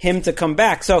expecting him to come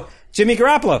back. So Jimmy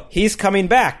Garoppolo, he's coming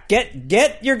back.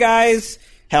 Get your guys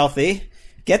healthy.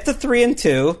 Get to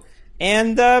 3-2.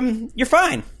 And you're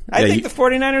fine. I think the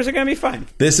 49ers are going to be fine.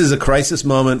 This is a crisis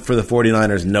moment for the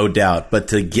 49ers, no doubt. But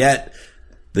to get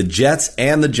the Jets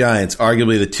and the Giants,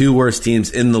 arguably the 2 worst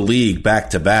teams in the league,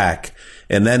 back-to-back,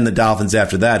 and then the Dolphins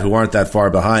after that, who aren't that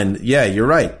far behind, you're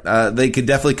right. They could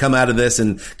definitely come out of this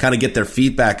and kind of get their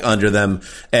feet back under them.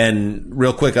 And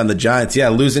real quick on the Giants,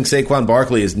 losing Saquon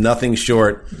Barkley is nothing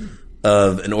short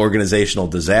of an organizational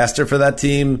disaster for that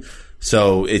team.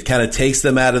 So it kind of takes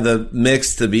them out of the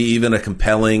mix to be even a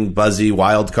compelling, buzzy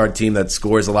wild card team that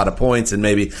scores a lot of points and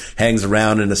maybe hangs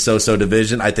around in a so-so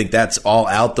division. I think that's all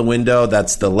out the window.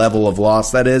 That's the level of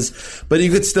loss that is. But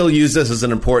you could still use this as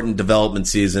an important development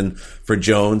season for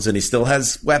Jones, and he still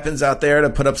has weapons out there to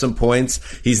put up some points.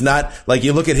 He's not,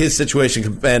 you look at his situation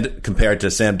compared to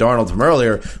Sam Darnold from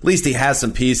earlier, at least he has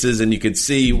some pieces, and you could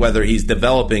see whether he's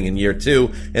developing in year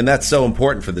 2, and that's so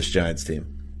important for this Giants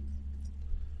team.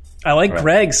 I like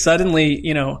Greg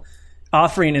suddenly,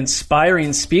 offering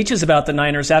inspiring speeches about the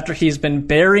Niners after he's been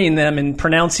burying them and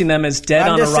pronouncing them as dead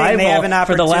on arrival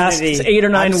for the last 8 or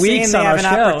 9 weeks on our show. They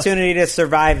have an opportunity to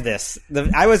survive this.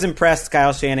 I was impressed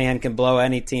Kyle Shanahan can blow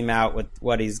any team out with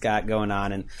what he's got going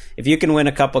on. And if you can win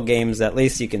a couple games, at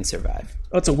least you can survive.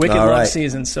 Well, it's a wicked long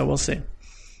season, so we'll see.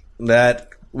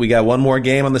 We got one more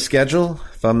game on the schedule,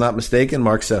 if I'm not mistaken,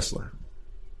 Mark Sessler.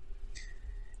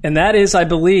 And that is, I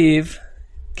believe,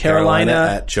 Carolina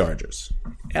at Chargers.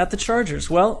 At the Chargers.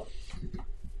 Well,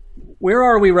 where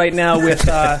are we right now with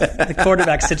the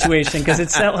quarterback situation?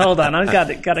 Because hold on, I've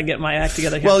got to get my act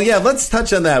together here. Well, let's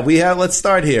touch on that. Let's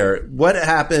start here. What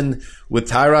happened with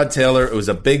Tyrod Taylor? It was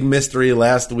a big mystery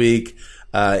last week.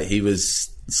 He was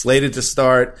slated to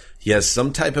start. He has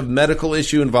some type of medical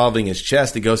issue involving his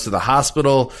chest. He goes to the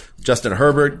hospital. Justin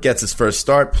Herbert gets his first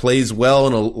start, plays well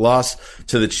in a loss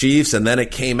to the Chiefs, and then it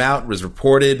came out, was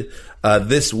reported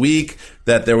this week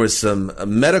that there was some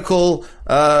medical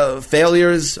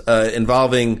failures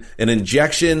involving an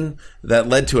injection that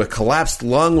led to a collapsed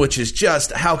lung, which is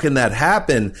just, how can that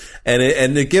happen? And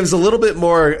it gives a little bit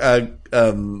more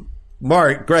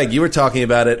Mark, Greg, you were talking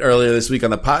about it earlier this week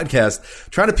on the podcast,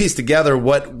 trying to piece together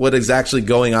what is actually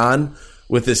going on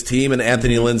with this team and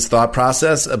Anthony Lynn's thought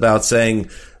process about saying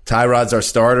Tyrod's our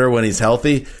starter when he's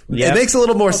healthy. Yep. It makes a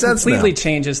little more sense now. Completely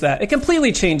changes that. It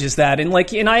completely changes that. And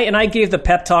I gave the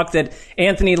pep talk that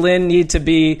Anthony Lynn needed to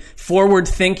be forward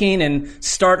thinking and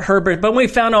start Herbert. But we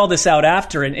found all this out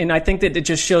after, and I think that it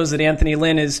just shows that Anthony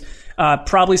Lynn is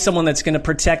probably someone that's going to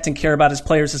protect and care about his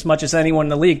players as much as anyone in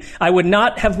the league. I would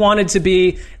not have wanted to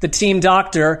be the team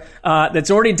doctor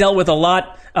that's already dealt with a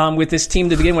lot with this team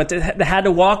to begin with, that had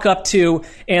to walk up to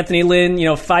Anthony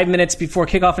Lynn, 5 minutes before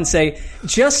kickoff and say,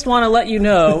 just want to let you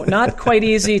know, not quite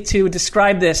easy to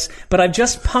describe this, but I've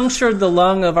just punctured the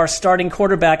lung of our starting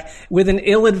quarterback with an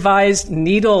ill-advised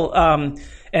needle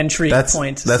entry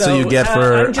point. That's what you get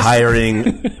for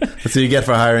hiring. That's what you get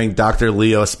for hiring Dr.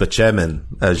 Leo Spaceman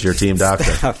as your team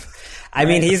doctor. I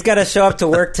mean, he's got to show up to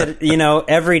work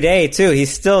every day too.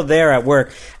 He's still there at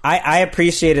work. I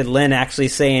appreciated Lynn actually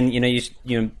saying,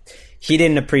 he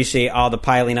didn't appreciate all the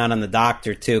piling on the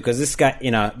doctor too, because this guy,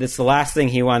 this is the last thing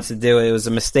he wants to do. It was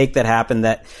a mistake that happened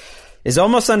that is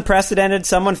almost unprecedented.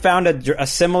 Someone found a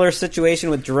similar situation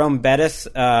with Jerome Bettis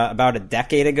about a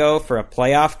decade ago for a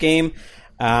playoff game.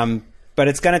 But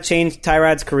it's going to change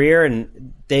Tyrod's career,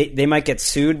 and they might get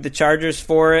sued, the Chargers,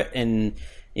 for it, and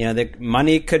the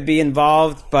money could be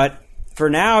involved. But for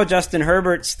now, Justin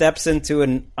Herbert steps into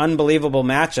an unbelievable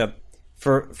matchup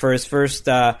for his first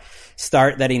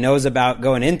start that he knows about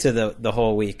going into the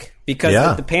whole week.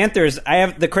 Because the Panthers, I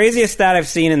have the craziest stat I've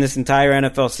seen in this entire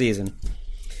NFL season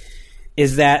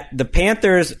is that the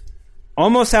Panthers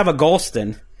almost have a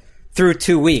Golston through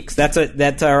 2 weeks. That's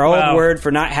our old word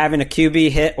for not having a QB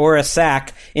hit or a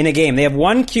sack in a game. They have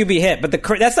one QB hit, but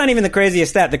that's not even the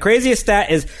craziest stat. The craziest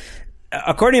stat is,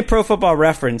 according to Pro Football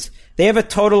Reference, they have a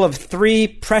total of 3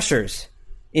 pressures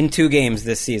in 2 games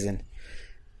this season.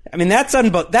 I mean,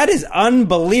 that is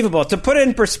unbelievable. To put it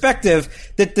in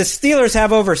perspective, that the Steelers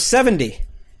have over 70.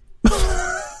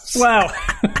 Wow.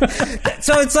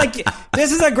 So it's like,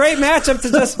 this is a great matchup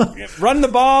to just run the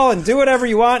ball and do whatever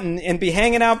you want and be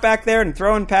hanging out back there and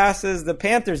throwing passes. The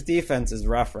Panthers' defense is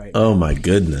rough right now. Oh, my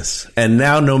goodness. And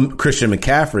now no Christian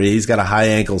McCaffrey. He's got a high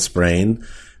ankle sprain,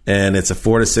 and it's a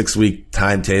 4 to 6 week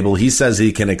timetable. He says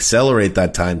he can accelerate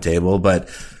that timetable, but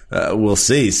we'll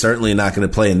see. Certainly not going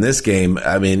to play in this game.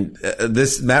 I mean,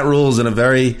 Matt Rule's in a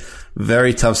very,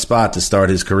 very tough spot to start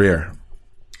his career.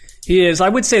 He is. I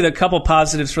would say a couple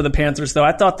positives for the Panthers, though.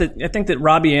 I think that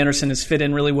Robbie Anderson has fit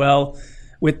in really well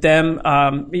with them.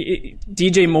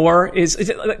 DJ Moore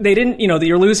they didn't,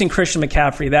 you're losing Christian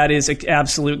McCaffrey. That is an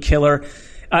absolute killer.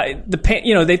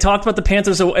 They talked about the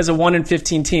Panthers as a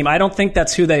 1-15 team. I don't think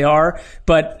that's who they are,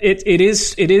 but it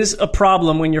is a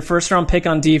problem when your first round pick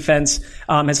on defense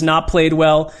has not played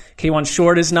well. K'Wan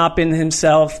Short has not been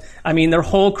himself. I mean, their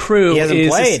whole crew hasn't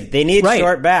played. They need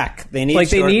Short back. They need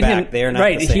Short back. They are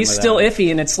not the same. He's still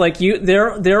iffy, and it's like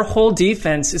their whole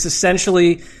defense is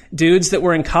essentially dudes that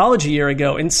were in college a year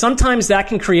ago. And sometimes that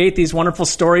can create these wonderful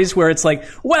stories where it's like,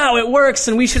 wow, it works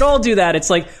and we should all do that. It's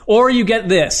like, or you get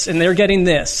this and they're getting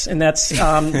this. And that's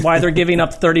why they're giving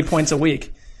up 30 points a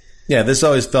week. Yeah, this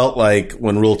always felt like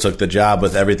when Rule took the job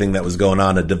with everything that was going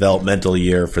on, a developmental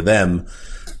year for them.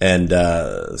 And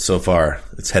so far,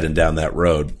 it's heading down that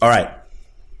road. All right.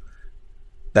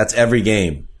 That's every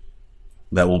game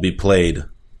that will be played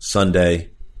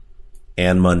Sunday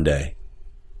and Monday,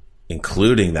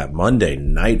 including that Monday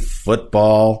Night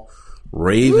Football,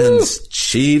 Ravens, Woo!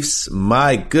 Chiefs.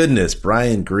 My goodness,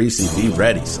 Brian Greasy, be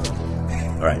ready. Son.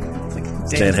 All right.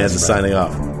 Dan Hansen signing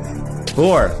off.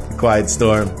 For Quiet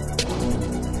Storm,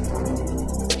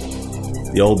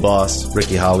 the old boss,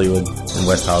 Ricky Hollywood in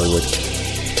West Hollywood.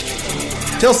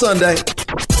 Till Sunday.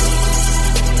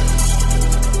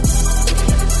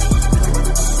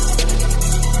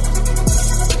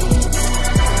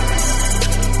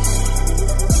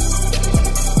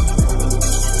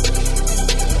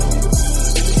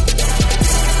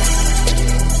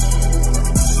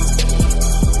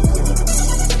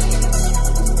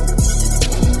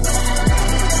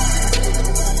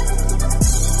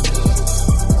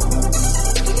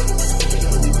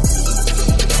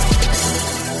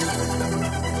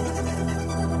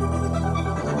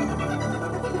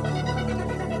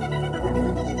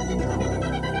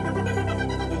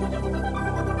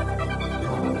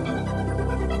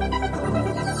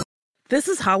 This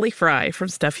is Holly Fry from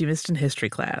Stuff You Missed in History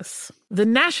class. The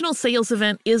national sales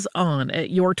event is on at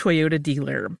your Toyota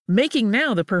dealer, making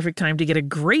now the perfect time to get a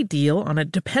great deal on a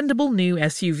dependable new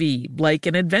SUV, like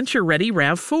an adventure-ready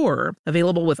RAV4.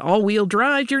 Available with all-wheel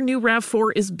drive, your new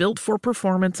RAV4 is built for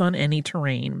performance on any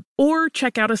terrain. Or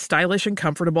check out a stylish and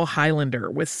comfortable Highlander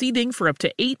with seating for up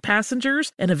to 8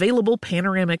 passengers and available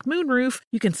panoramic moonroof.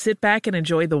 You can sit back and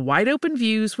enjoy the wide-open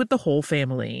views with the whole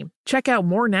family. Check out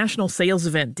more national sales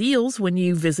event deals when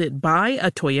you visit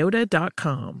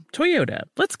buyatoyota.com. Toyota,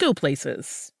 let's go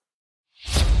places.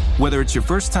 Whether it's your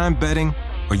first time betting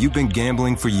or you've been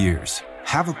gambling for years,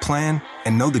 have a plan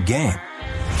and know the game.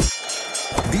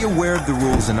 Be aware of the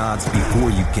rules and odds before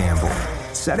you gamble.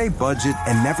 Set a budget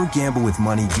and never gamble with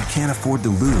money you can't afford to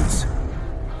lose.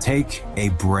 Take a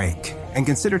break and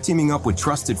consider teaming up with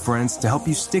trusted friends to help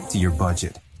you stick to your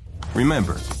budget.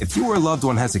 Remember, if you or a loved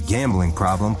one has a gambling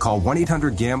problem, call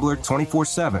 1-800-GAMBLER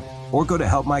 24/7 or go to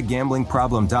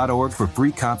helpmygamblingproblem.org for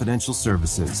free confidential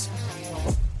services.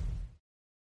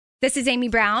 This is Amy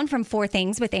Brown from 4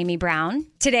 Things with Amy Brown.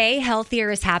 Today,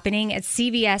 healthier is happening at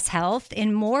CVS Health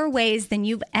in more ways than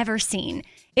you've ever seen.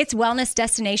 It's wellness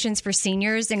destinations for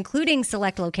seniors, including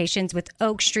select locations with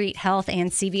Oak Street Health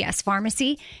and CVS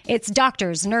Pharmacy. It's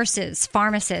doctors, nurses,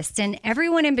 pharmacists, and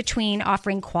everyone in between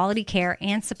offering quality care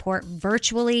and support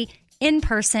virtually, in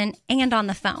person, and on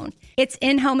the phone. It's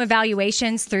in-home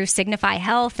evaluations through Signify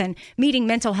Health and meeting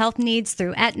mental health needs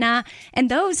through Aetna. And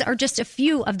those are just a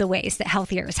few of the ways that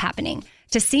healthier is happening.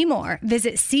 To see more,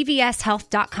 visit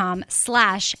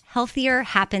cvshealth.com/healthier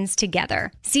happens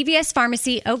together. CVS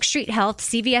Pharmacy, Oak Street Health,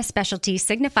 CVS Specialty,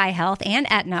 Signify Health, and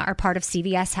Aetna are part of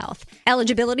CVS Health.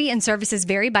 Eligibility and services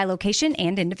vary by location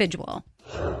and individual.